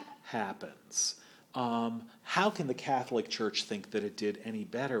that happens, how can the Catholic Church think that it did any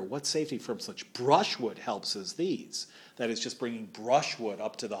better? What safety from such brushwood helps as these? That is, just bringing brushwood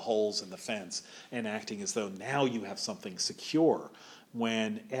up to the holes in the fence and acting as though now you have something secure,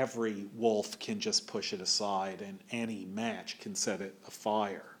 when every wolf can just push it aside and any match can set it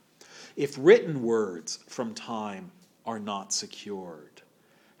afire. If written words from time are not secured,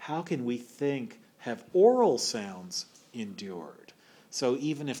 how can we think have oral sounds endured? So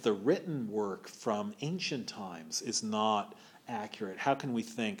even if the written work from ancient times is not accurate, how can we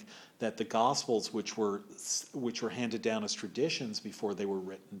think that the Gospels, which were handed down as traditions before they were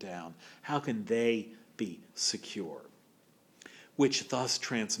written down, how can they be secure? Which thus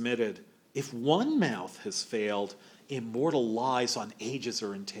transmitted, if one mouth has failed, immortal lies on ages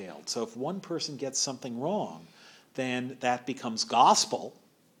are entailed. So if one person gets something wrong, then that becomes gospel,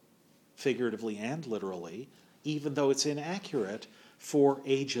 figuratively and literally, even though it's inaccurate, for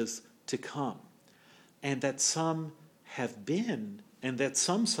ages to come. And that some have been, and that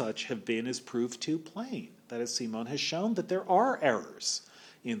some such have been, is proved too plain. That is, Simon has shown that there are errors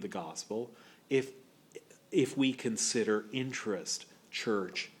in the gospel if we consider interest,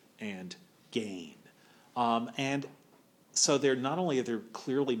 church, and gain. And so they're not only are there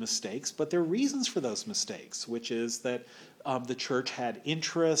clearly mistakes, but there are reasons for those mistakes, which is that the church had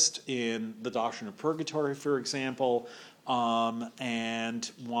interest in the doctrine of purgatory, for example,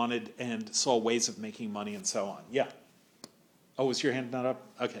 and wanted and saw ways of making money and so on. Yeah. Oh, was your hand not up?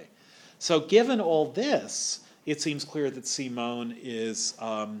 Okay. So given all this, it seems clear that Simon is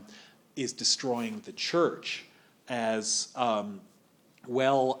destroying the church as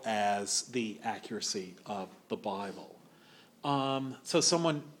well as the accuracy of the Bible. So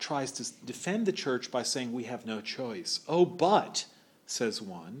someone tries to defend the church by saying we have no choice. Oh, but, says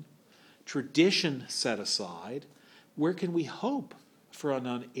one, tradition set aside, where can we hope for an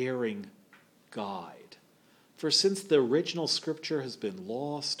unerring guide? For since the original scripture has been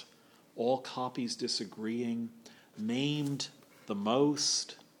lost, all copies disagreeing, maimed the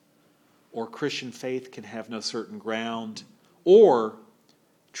most, or Christian faith can have no certain ground, or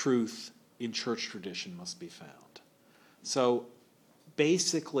truth in church tradition must be found. So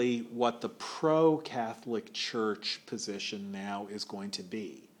basically what the pro-Catholic Church position now is going to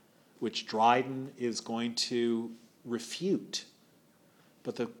be, which Dryden is going to refute,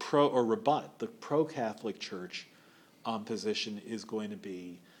 but the pro-Catholic Church position is going to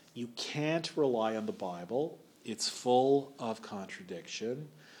be, you can't rely on the Bible. It's full of contradiction.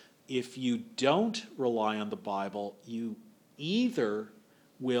 If you don't rely on the Bible, you either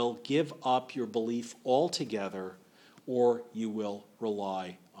will give up your belief altogether or you will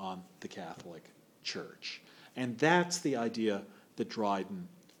rely on the Catholic Church. And that's the idea that Dryden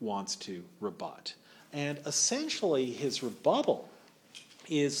wants to rebut. And essentially his rebuttal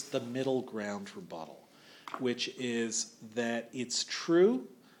is the middle ground rebuttal, which is that it's true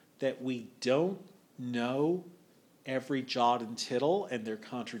that we don't know every jot and tittle, and there are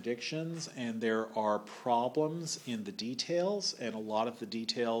contradictions, and there are problems in the details, and a lot of the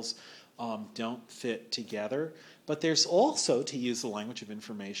details don't fit together. But there's also, to use the language of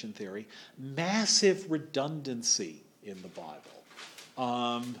information theory, massive redundancy in the Bible,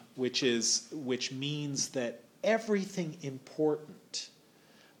 which means that everything important,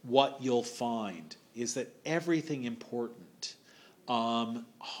 what you'll find is that everything important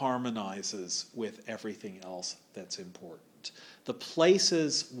harmonizes with everything else that's important. The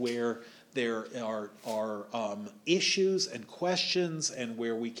places where there are issues and questions and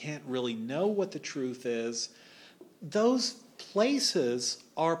where we can't really know what the truth is, those places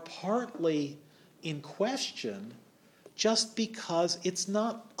are partly in question just because it's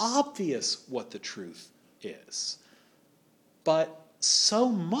not obvious what the truth is. But so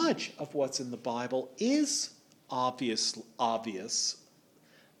much of what's in the Bible is obvious,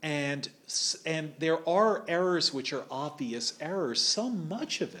 and there are errors which are obvious errors. So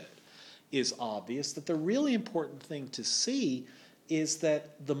much of it is obvious that the really important thing to see is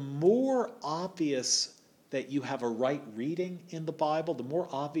that the more obvious that you have a right reading in the Bible, the more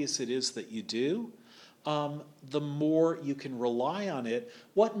obvious it is that you do, the more you can rely on it.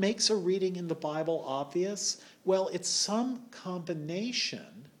 What makes a reading in the Bible obvious? Well, it's some combination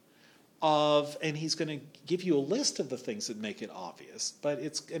of, and he's going to give you a list of the things that make it obvious, but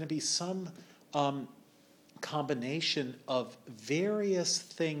it's going to be some combination of various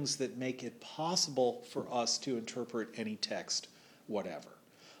things that make it possible for us to interpret any text, whatever.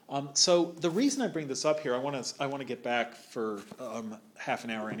 So the reason I bring this up here, I want to get back for half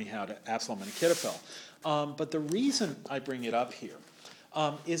an hour anyhow to Absalom and Ahithophel. But the reason I bring it up here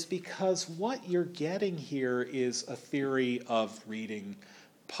is because what you're getting here is a theory of reading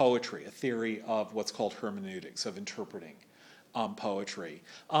poetry, a theory of what's called hermeneutics, of interpreting poetry.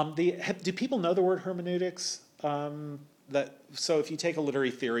 Do people know the word hermeneutics? So if you take a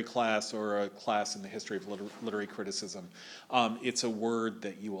literary theory class or a class in the history of literary criticism, it's a word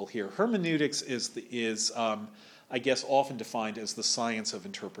that you will hear. Hermeneutics is I guess, often defined as the science of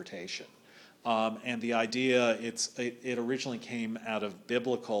interpretation. And the idea, it originally came out of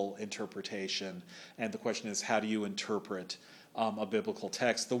biblical interpretation, and the question is, how do you interpret a biblical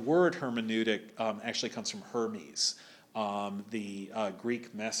text? The word hermeneutic actually comes from Hermes, the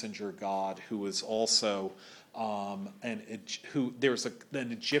Greek messenger god who was also there was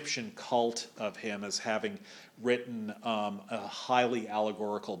an Egyptian cult of him as having written a highly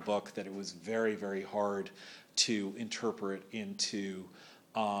allegorical book that it was very, very hard to interpret into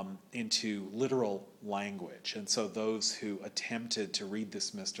literal language. And so those who attempted to read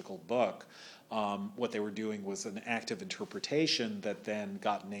this mystical book, what they were doing was an active interpretation that then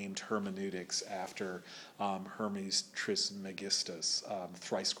got named hermeneutics after Hermes Trismegistus,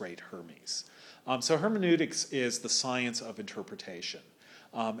 thrice great Hermes. So hermeneutics is the science of interpretation.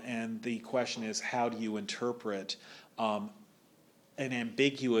 And the question is, how do you interpret an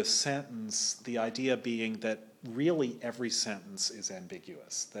ambiguous sentence, the idea being that really every sentence is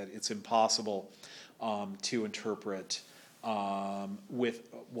ambiguous, that it's impossible to interpret with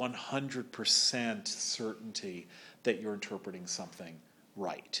 100% certainty that you're interpreting something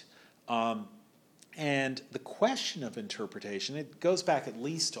right. And the question of interpretation, it goes back at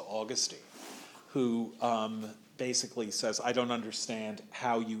least to Augustine, who basically says, I don't understand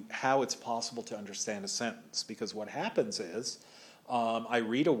how it's possible to understand a sentence, because what happens is I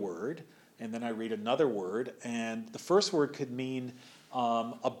read a word, and then I read another word, and the first word could mean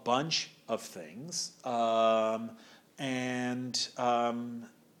a bunch of things. If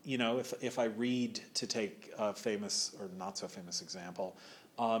I read, to take a famous or not so famous example,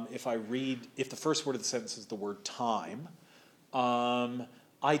 if the first word of the sentence is the word time,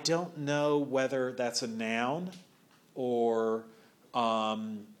 I don't know whether that's a noun or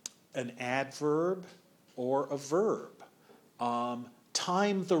an adverb or a verb.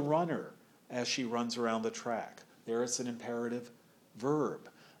 Time the runner as she runs around the track. There it's an imperative verb.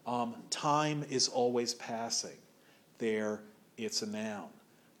 Time is always passing. There it's a noun.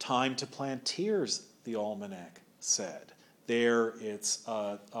 Time to plant tears, the almanac said. There it's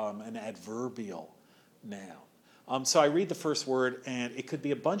an adverbial noun. So I read the first word, and it could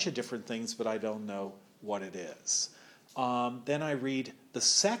be a bunch of different things, but I don't know what it is. Then I read the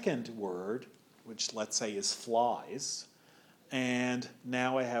second word, which let's say is flies, and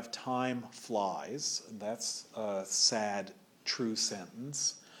now I have time flies. That's a sad, true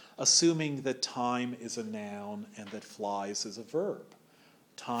sentence, assuming that time is a noun and that flies is a verb.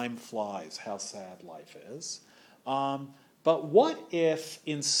 Time flies, how sad life is. But what if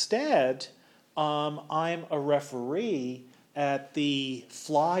instead I'm a referee at the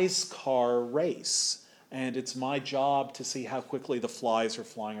flies car race, and it's my job to see how quickly the flies are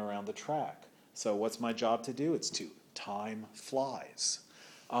flying around the track? So what's my job to do? It's to time flies.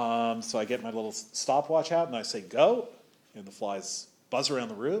 So I get my little stopwatch out and I say go, and the flies buzz around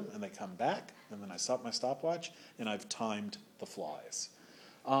the room and they come back, and then I stop my stopwatch and I've timed the flies.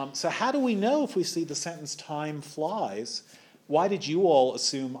 So how do we know if we see the sentence time flies? Why did you all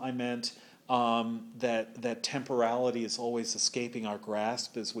assume I meant that temporality is always escaping our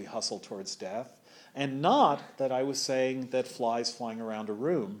grasp as we hustle towards death, and not that I was saying that flies flying around a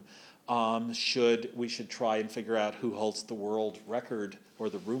room we should try and figure out who holds the world record or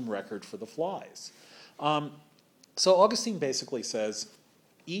the room record for the flies. So Augustine basically says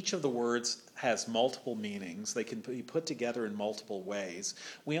each of the words has multiple meanings. They can be put together in multiple ways.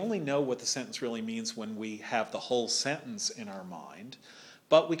 We only know what the sentence really means when we have the whole sentence in our mind,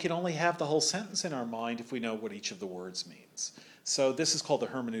 but we can only have the whole sentence in our mind if we know what each of the words means. So this is called the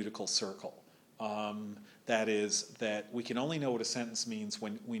hermeneutical circle. That is, that we can only know what a sentence means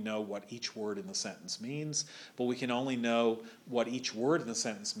when we know what each word in the sentence means, but we can only know what each word in the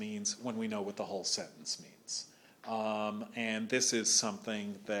sentence means when we know what the whole sentence means. And this is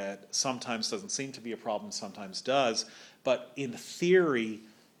something that sometimes doesn't seem to be a problem, sometimes does, but in theory,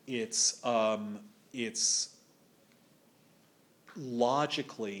 it's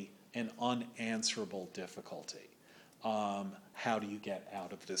logically an unanswerable difficulty. How do you get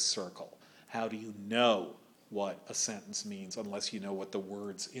out of this circle? How do you know what a sentence means unless you know what the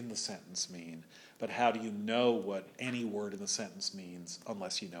words in the sentence mean? But how do you know what any word in the sentence means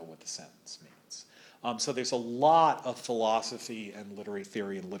unless you know what the sentence means? So there's a lot of philosophy and literary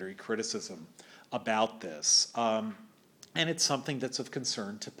theory and literary criticism about this. And it's something that's of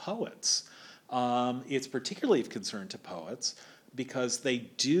concern to poets. It's particularly of concern to poets because they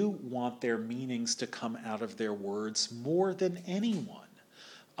do want their meanings to come out of their words more than anyone.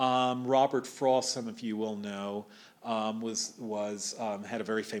 Robert Frost, some of you will know, had a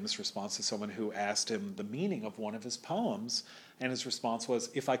very famous response to someone who asked him the meaning of one of his poems, and his response was,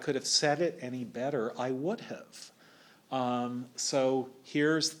 "If I could have said it any better, I would have." So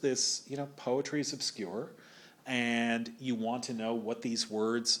here's this, poetry is obscure, and you want to know what these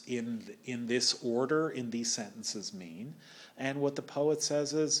words in this order in these sentences mean, and what the poet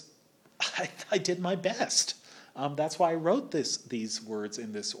says is, I did my best. That's why I wrote these words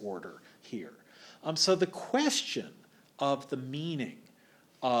in this order here. So the question of the meaning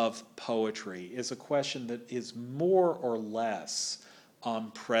of poetry is a question that is more or less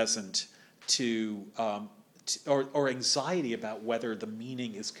present or anxiety about whether the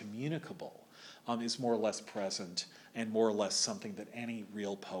meaning is communicable is more or less present and more or less something that any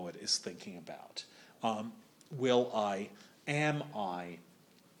real poet is thinking about. Am I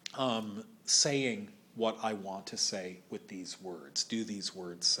saying what I want to say with these words? Do these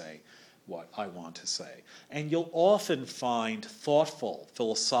words say what I want to say? And you'll often find thoughtful,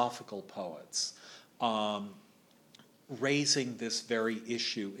 philosophical poets raising this very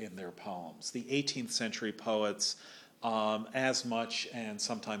issue in their poems. The 18th century poets, as much and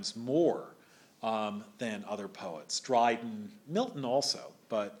sometimes more than other poets. Dryden, Milton also,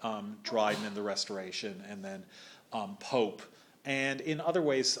 but Dryden in the Restoration, and then Pope, and in other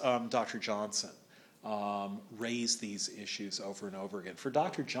ways, Dr. Johnson. Raise these issues over and over again. For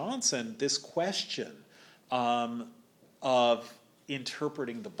Dr. Johnson, this question of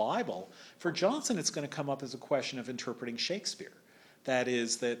interpreting the Bible, for Johnson it's going to come up as a question of interpreting Shakespeare. That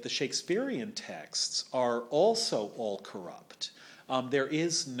is, that the Shakespearean texts are also all corrupt. There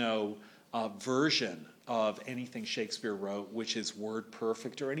is no version of anything Shakespeare wrote which is word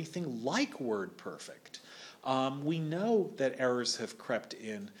perfect or anything like word perfect. We know that errors have crept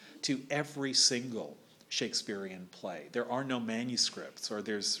in to every single Shakespearean play. There are no manuscripts, or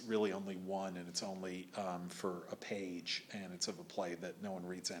there's really only one, and it's only for a page, and it's of a play that no one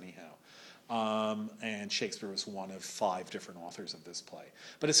reads anyhow. And Shakespeare was one of 5 different authors of this play.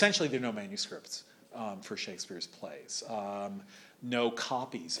 But essentially, there are no manuscripts for Shakespeare's plays. No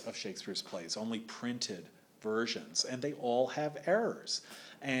copies of Shakespeare's plays, only printed versions, and they all have errors.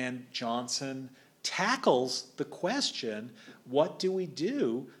 And Johnson tackles the question, what do we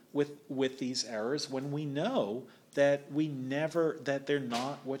do with these errors when we know that that they're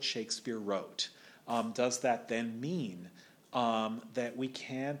not what Shakespeare wrote? Does that then mean that we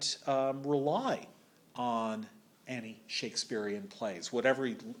can't rely on any Shakespearean plays,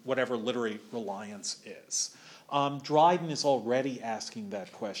 whatever literary reliance is? Dryden is already asking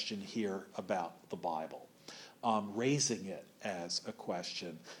that question here about the Bible, raising it as a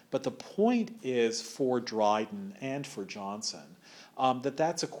question. But the point is, for Dryden and for Johnson,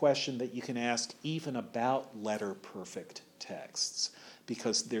 that's a question that you can ask even about letter-perfect texts,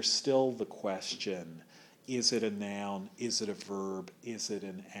 because there's still the question, is it a noun, is it a verb, is it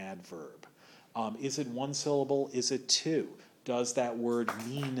an adverb? Is it one syllable, is it 2? Does that word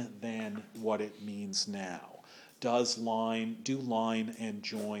mean then what it means now? Do line and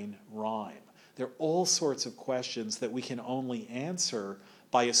join rhyme? There are all sorts of questions that we can only answer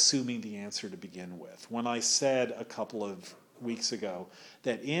by assuming the answer to begin with. When I said a couple of weeks ago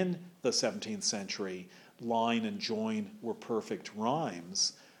that in the 17th century, line and join were perfect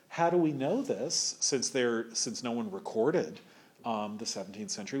rhymes, how do we know this? Since no one recorded the 17th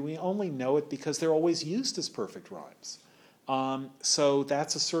century, we only know it because they're always used as perfect rhymes. So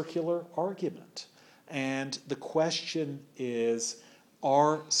that's a circular argument. And the question is,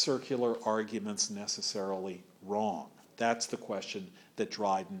 are circular arguments necessarily wrong? That's the question that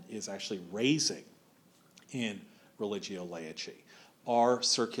Dryden is actually raising in Religio Laici. Are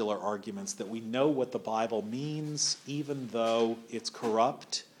circular arguments that we know what the Bible means, even though it's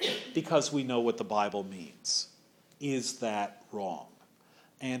corrupt, because we know what the Bible means? Is that wrong?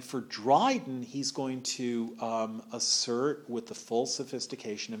 And for Dryden, he's going to assert with the full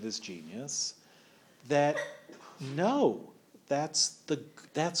sophistication of his genius that no, that's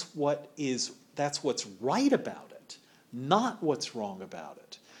what's right about it, not what's wrong about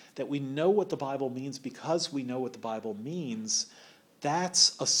it. That we know what the Bible means because we know what the Bible means,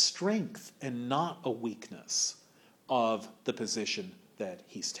 that's a strength and not a weakness of the position that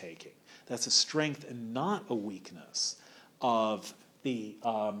he's taking. That's a strength and not a weakness of the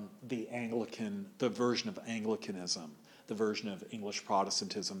version of Anglicanism, the version of English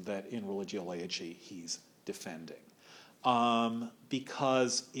Protestantism that in Religio Laici he's defending.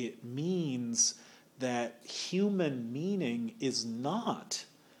 Because it means that human meaning is not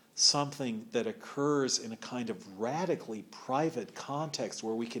something that occurs in a kind of radically private context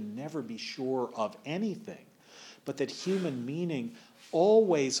where we can never be sure of anything, but that human meaning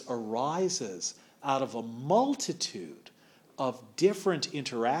always arises out of a multitude of different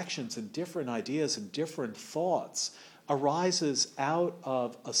interactions and different ideas and different thoughts, arises out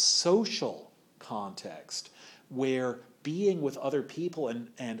of a social context where being with other people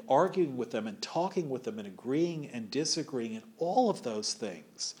and arguing with them and talking with them and agreeing and disagreeing and all of those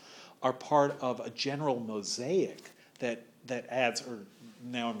things are part of a general mosaic that adds, or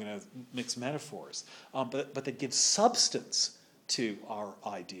now I'm going to mix metaphors, but that gives substance to our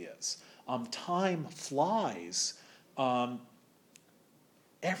ideas. Time flies.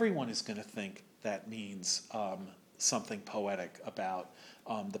 Everyone is going to think that means something poetic about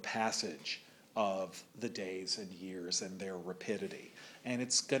the passage of the days and years and their rapidity. And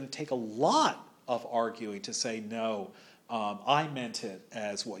it's going to take a lot of arguing to say, no, I meant it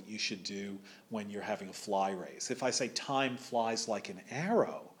as what you should do when you're having a fly race. If I say time flies like an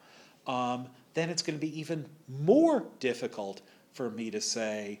arrow, then it's going to be even more difficult for me to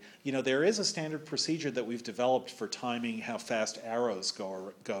say, there is a standard procedure that we've developed for timing how fast arrows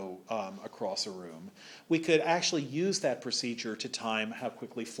go across a room. We could actually use that procedure to time how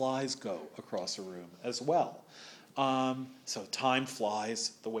quickly flies go across a room as well. So time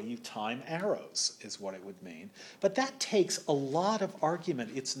flies the way you time arrows is what it would mean. But that takes a lot of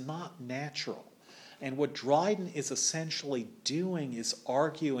argument. It's not natural. And what Dryden is essentially doing is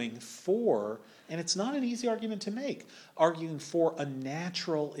arguing for, and it's not an easy argument to make, arguing for a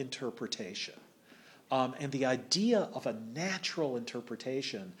natural interpretation. And the idea of a natural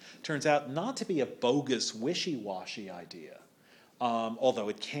interpretation turns out not to be a bogus, wishy-washy idea, although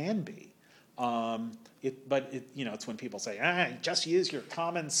it can be. It's when people say, just use your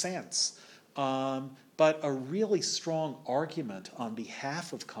common sense. But a really strong argument on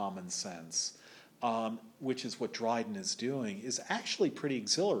behalf of common sense, which is what Dryden is doing, is actually pretty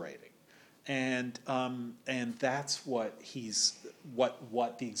exhilarating. And that's what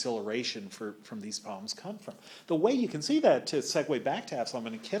the exhilaration from these poems come from. The way you can see that, to segue back to Absalom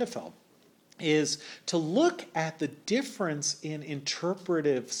and Achitophel, is to look at the difference in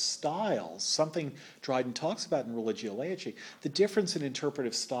interpretive styles, something Dryden talks about in Religio Laici, the difference in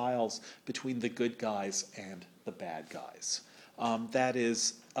interpretive styles between the good guys and the bad guys. That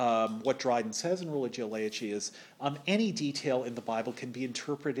is, what Dryden says in Religio Laici is, any detail in the Bible can be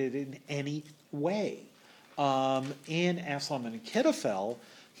interpreted in any way. In Absalom and Achitophel,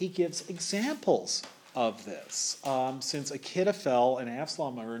 he gives examples of this. Since Achitophel and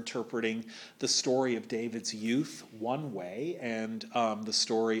Absalom are interpreting the story of David's youth one way, and the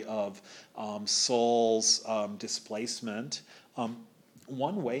story of Saul's displacement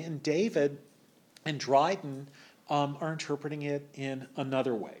one way, and David and Dryden are interpreting it in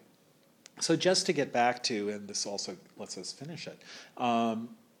another way. So just to get back to, and this also lets us finish it,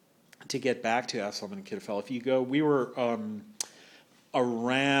 to get back to Absalom and Achitophel, if you go, we were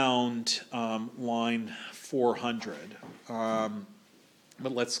around line 400, but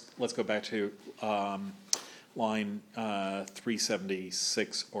let's go back to line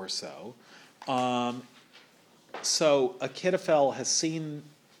 376 or so. So Achitophel has seen.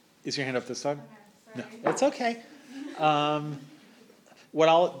 Is your hand up this time? No, that's okay.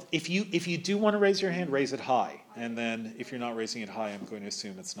 If you do want to raise your hand, raise it high, and then if you're not raising it high, I'm going to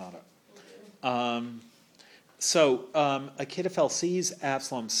assume it's not up. So Achitophel sees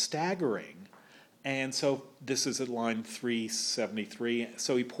Absalom staggering, and so this is at line 373.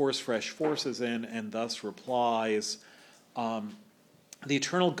 So he pours fresh forces in and thus replies, the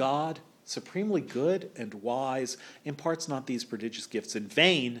eternal God, supremely good and wise, imparts not these prodigious gifts in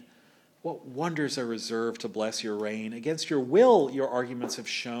vain. What wonders are reserved to bless your reign? Against your will, your arguments have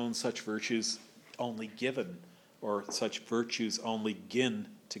shown such virtues only given, or such virtues only gin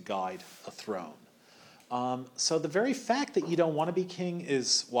to guide a throne. So the very fact that you don't want to be king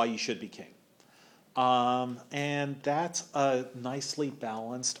is why you should be king. And that's a nicely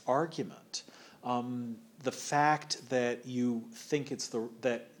balanced argument. The fact that you think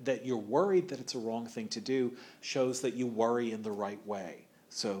that you're worried that it's a wrong thing to do shows that you worry in the right way.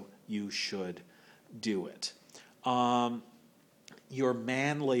 So you should do it. You're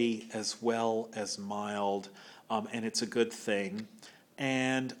manly as well as mild, and it's a good thing.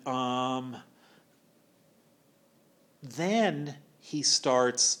 And then he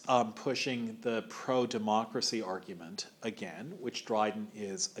starts pushing the pro-democracy argument again, which Dryden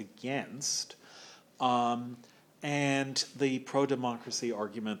is against. And the pro-democracy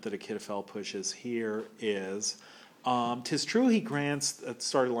argument that Achitophel pushes here is, 'tis true he grants, at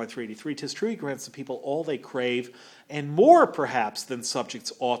start of line 383, 'tis true he grants the people all they crave, and more perhaps than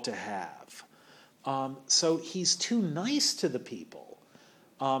subjects ought to have. So he's too nice to the people.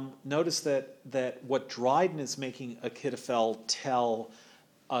 Notice that what Dryden is making Achitophel tell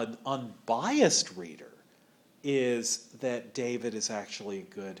an unbiased reader is that David is actually a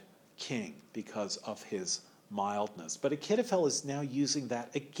good king because of his mildness. But Achitophel is now using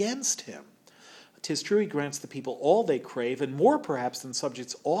that against him. 'Tis true he grants the people all they crave, and more perhaps than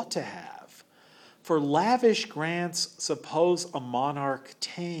subjects ought to have. For lavish grants suppose a monarch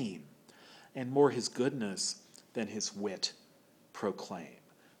tame, and more his goodness than his wit proclaim.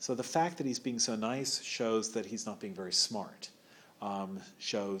 So the fact that he's being so nice shows that he's not being very smart,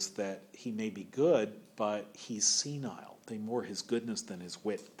 shows that he may be good, but he's senile. They more his goodness than his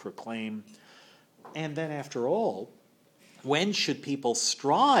wit proclaim. And then after all, when should people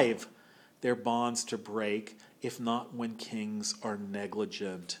strive their bonds to break, if not when kings are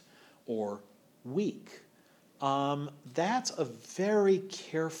negligent or weak? That's a very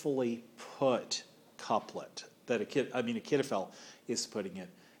carefully put couplet that Achitophel is putting it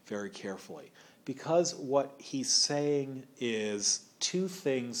very carefully, because what he's saying is two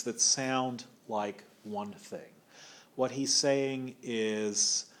things that sound like one thing. What he's saying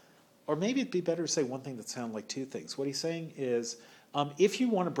is, or maybe it'd be better to say one thing that sounds like two things. What he's saying is, if you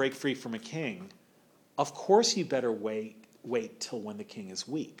want to break free from a king, of course you better wait till when the king is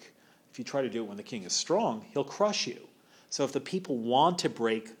weak. If you try to do it when the king is strong, he'll crush you. So if the people want to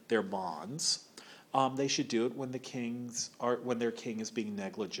break their bonds, they should do it when their king is being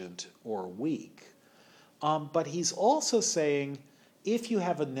negligent or weak. But he's also saying, if you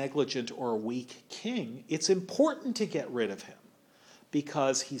have a negligent or a weak king, it's important to get rid of him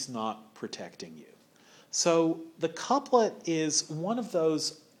because he's not protecting you. So the couplet is one of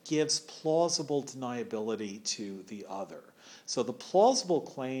those gives plausible deniability to the other. So the plausible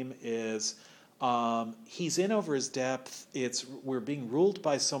claim is, He's in over his depth. We're being ruled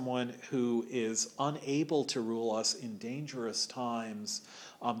by someone who is unable to rule us in dangerous times.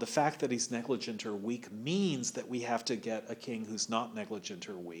 The fact that he's negligent or weak means that we have to get a king who's not negligent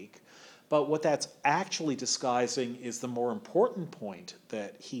or weak. But what that's actually disguising is the more important point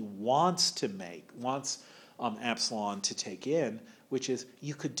that he wants Absalom to take in, which is,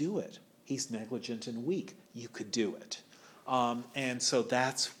 you could do it. He's negligent and weak. You could do it. And so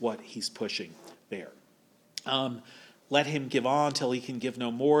that's what he's pushing there. Let him give on till he can give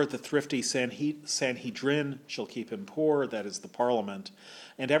no more. The thrifty Sanhedrin shall keep him poor, that is the parliament.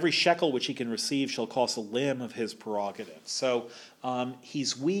 And every shekel which he can receive shall cost a limb of his prerogative. So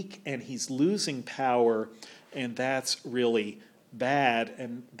he's weak and he's losing power, and that's really bad.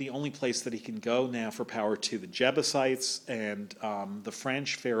 And the only place that he can go now for power to the Jebusites and the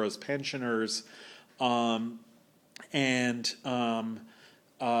French, Pharaoh's pensioners,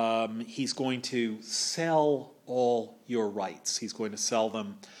 he's going to sell all your rights. He's going to sell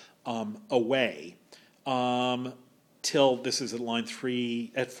them away till, this is at line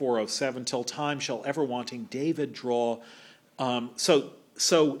 3 at 407, till time shall ever wanting David draw. So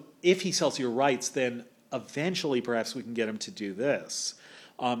if he sells your rights, then eventually perhaps we can get him to do this.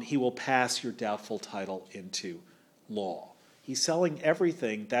 He will pass your doubtful title into law. He's selling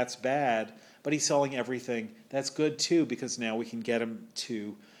everything. That's bad. But he's selling everything. That's good too, because now we can get him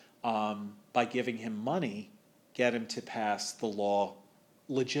to, by giving him money, get him to pass the law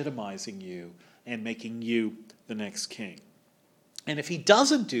legitimizing you and making you the next king. And if he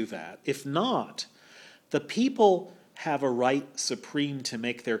doesn't do that, if not, the people have a right supreme to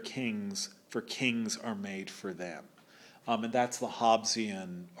make their kings, for kings are made for them. And that's the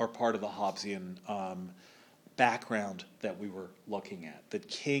Hobbesian, or part of the Hobbesian background that we were looking at, that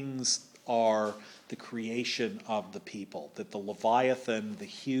kings are the creation of the people, that the Leviathan, the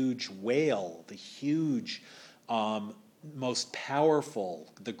huge whale, the huge, most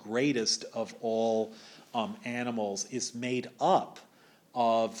powerful, the greatest of all animals, is made up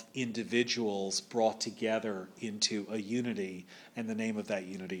of individuals brought together into a unity, and the name of that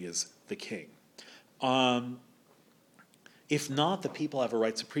unity is the king. If not, the people have a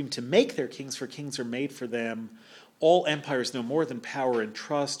right supreme to make their kings, for kings are made for them. All empires no more than power and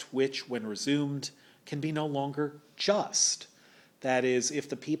trust, which, when resumed, can be no longer just. That is, if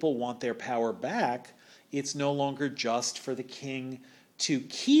the people want their power back, it's no longer just for the king to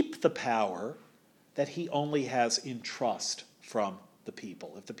keep the power that he only has in trust from the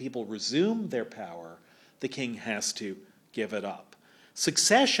people. If the people resume their power, the king has to give it up.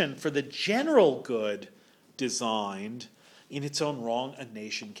 Succession, for the general good designed, in its own wrong a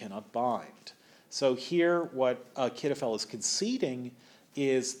nation cannot bind. So here what Achitophel is conceding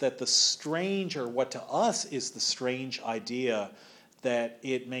is that the strange, or what to us is the strange idea, that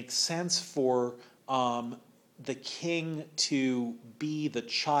it makes sense for the king to be the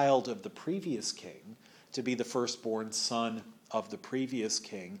child of the previous king, to be the firstborn son of the previous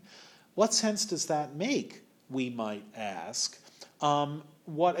king. What sense does that make, we might ask?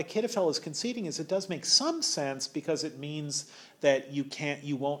 What Achitophel is conceding is it does make some sense, because it means that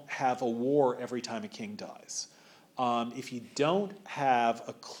you won't have a war every time a king dies. If you don't have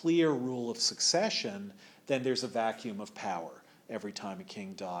a clear rule of succession, then there's a vacuum of power every time a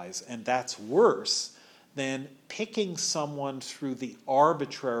king dies, and that's worse than picking someone through the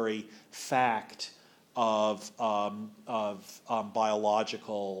arbitrary fact of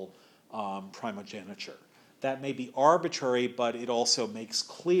biological primogeniture. That may be arbitrary, but it also makes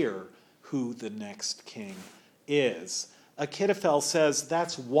clear who the next king is. Achitophel says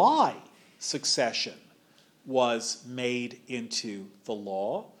that's why succession was made into the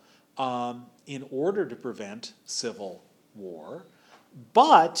law, in order to prevent civil war.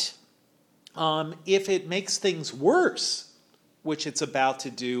 But if it makes things worse, which it's about to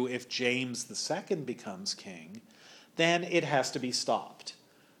do if James II becomes king, then it has to be stopped.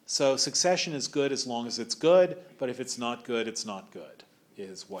 So succession is good as long as it's good, but if it's not good, it's not good,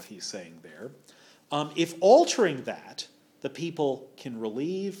 is what he's saying there. If altering that, the people can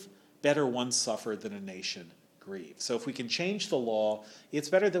relieve, better one suffer than a nation grieve. So if we can change the law, it's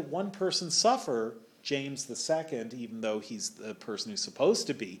better that one person suffer, James II, even though he's the person who's supposed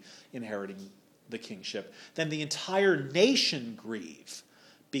to be inheriting the kingship, than the entire nation grieve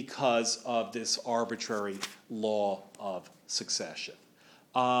because of this arbitrary law of succession.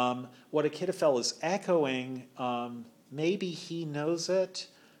 What Achitophel is echoing, maybe he knows it,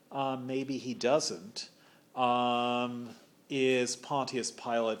 maybe he doesn't, is Pontius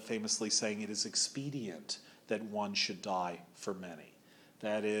Pilate famously saying it is expedient that one should die for many.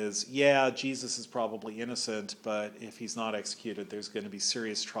 That is, yeah, Jesus is probably innocent, but if he's not executed, there's going to be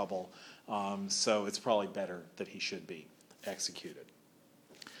serious trouble. So it's probably better that he should be executed.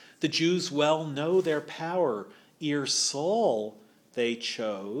 The Jews well know their power. Ere Saul they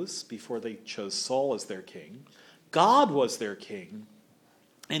chose, before they chose Saul as their king, God was their king,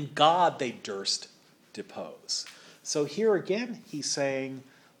 and God they durst depose. So here again, he's saying,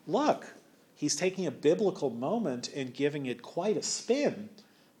 look, he's taking a biblical moment and giving it quite a spin,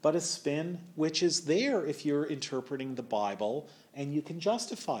 but a spin which is there if you're interpreting the Bible and you can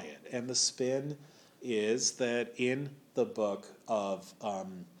justify it. And the spin is that in the book of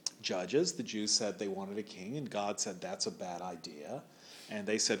Judges, the Jews said they wanted a king, and God said that's a bad idea. And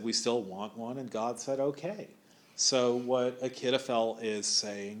they said, we still want one, and God said, okay. So what Ahithophel is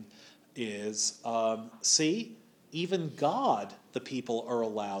saying is, see, even God, the people are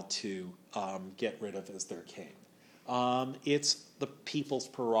allowed to get rid of as their king. It's the people's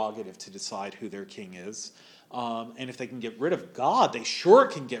prerogative to decide who their king is. And if they can get rid of God, they sure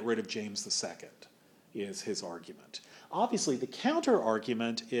can get rid of James II, is his argument. Obviously, the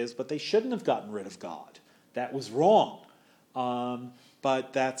counter-argument is, but they shouldn't have gotten rid of God. That was wrong.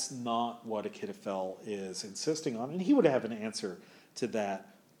 But that's not what Ahithophel is insisting on, and he would have an answer to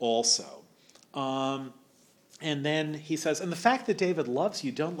that also. And then he says, and the fact that David loves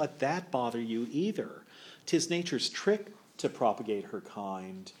you, don't let that bother you either. 'Tis nature's trick to propagate her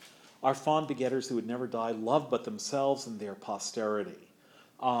kind. Our fond begetters who would never die love but themselves and their posterity.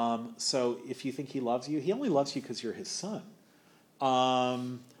 So if you think he loves you, he only loves you because you're his son.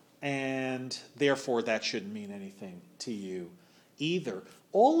 And therefore that shouldn't mean anything to you either.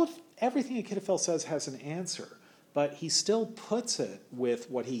 Everything Ahithophel says has an answer, but he still puts it with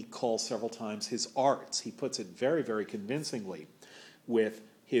what he calls several times his arts. He puts it very, very convincingly with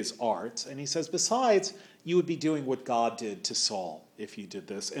his arts. And he says, besides, you would be doing what God did to Saul if you did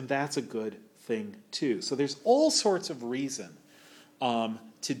this, and that's a good thing too. So there's all sorts of reason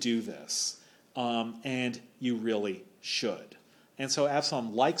to do this, and you really should. And so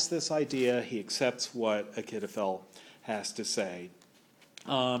Absalom likes this idea. He accepts what Ahithophel has to say.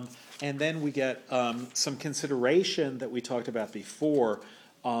 And then we get some consideration that we talked about before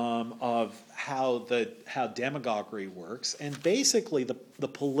of how demagoguery works. And basically the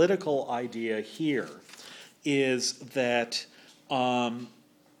political idea here is that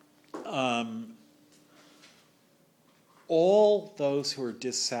all those who are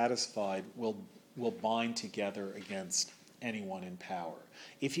dissatisfied will bind together against anyone in power.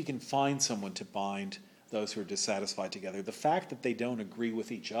 If you can find someone to bind those who are dissatisfied together, the fact that they don't agree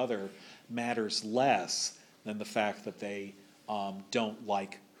with each other matters less than the fact that they don't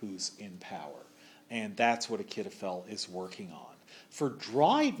like who's in power. And that's what Ahithophel is working on. For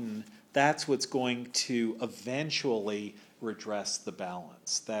Dryden, that's what's going to eventually redress the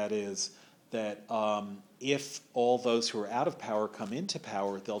balance. That is, that if all those who are out of power come into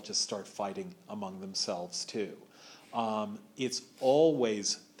power, they'll just start fighting among themselves too. It's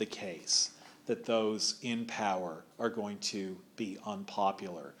always the case that those in power are going to be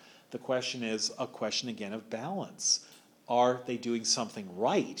unpopular. The question is a question again of balance. Are they doing something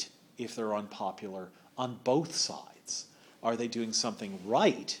right if they're unpopular on both sides? Are they doing something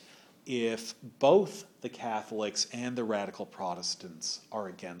right if both the Catholics and the radical Protestants are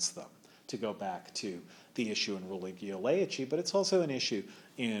against them? To go back to the issue in Religio Laici, but it's also an issue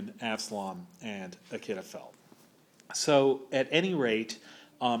in Absalom and Ahithophel. So at any rate,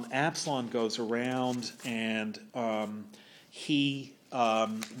 Absalom goes around and he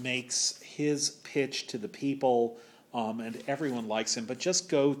makes his pitch to the people, and everyone likes him. But just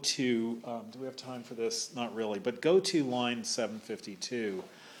go to, do we have time for this? Not really, but go to line 752.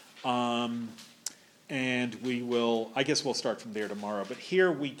 And we will, I guess we'll start from there tomorrow. But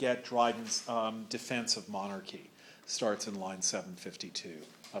here we get Dryden's defense of monarchy. Starts in line 752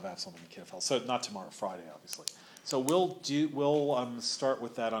 of Absalom and Ahithophel. So not tomorrow, Friday, obviously. So we'll start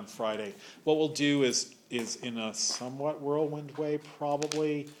with that on Friday. What we'll do is in a somewhat whirlwind way,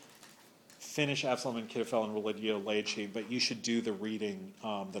 probably finish Absalom and Ahithophel and Religio Laici, but you should do the reading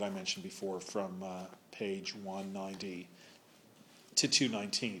that I mentioned before from page 190 to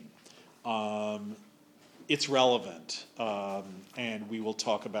 219. It's relevant, and we will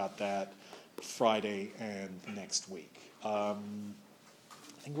talk about that Friday and next week. I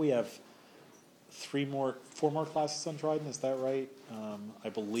think we have 4 more classes on Dryden. Is that right? I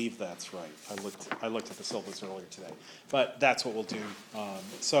believe that's right. I looked at the syllabus earlier today, but that's what we'll do.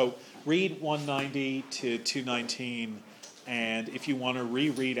 So read 190 to 219, and if you want to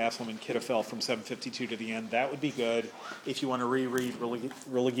reread Absalom and Ahithophel from 752 to the end, that would be good. If you want to reread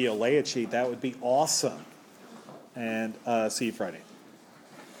Religio Laici, that would be awesome. And see you Friday.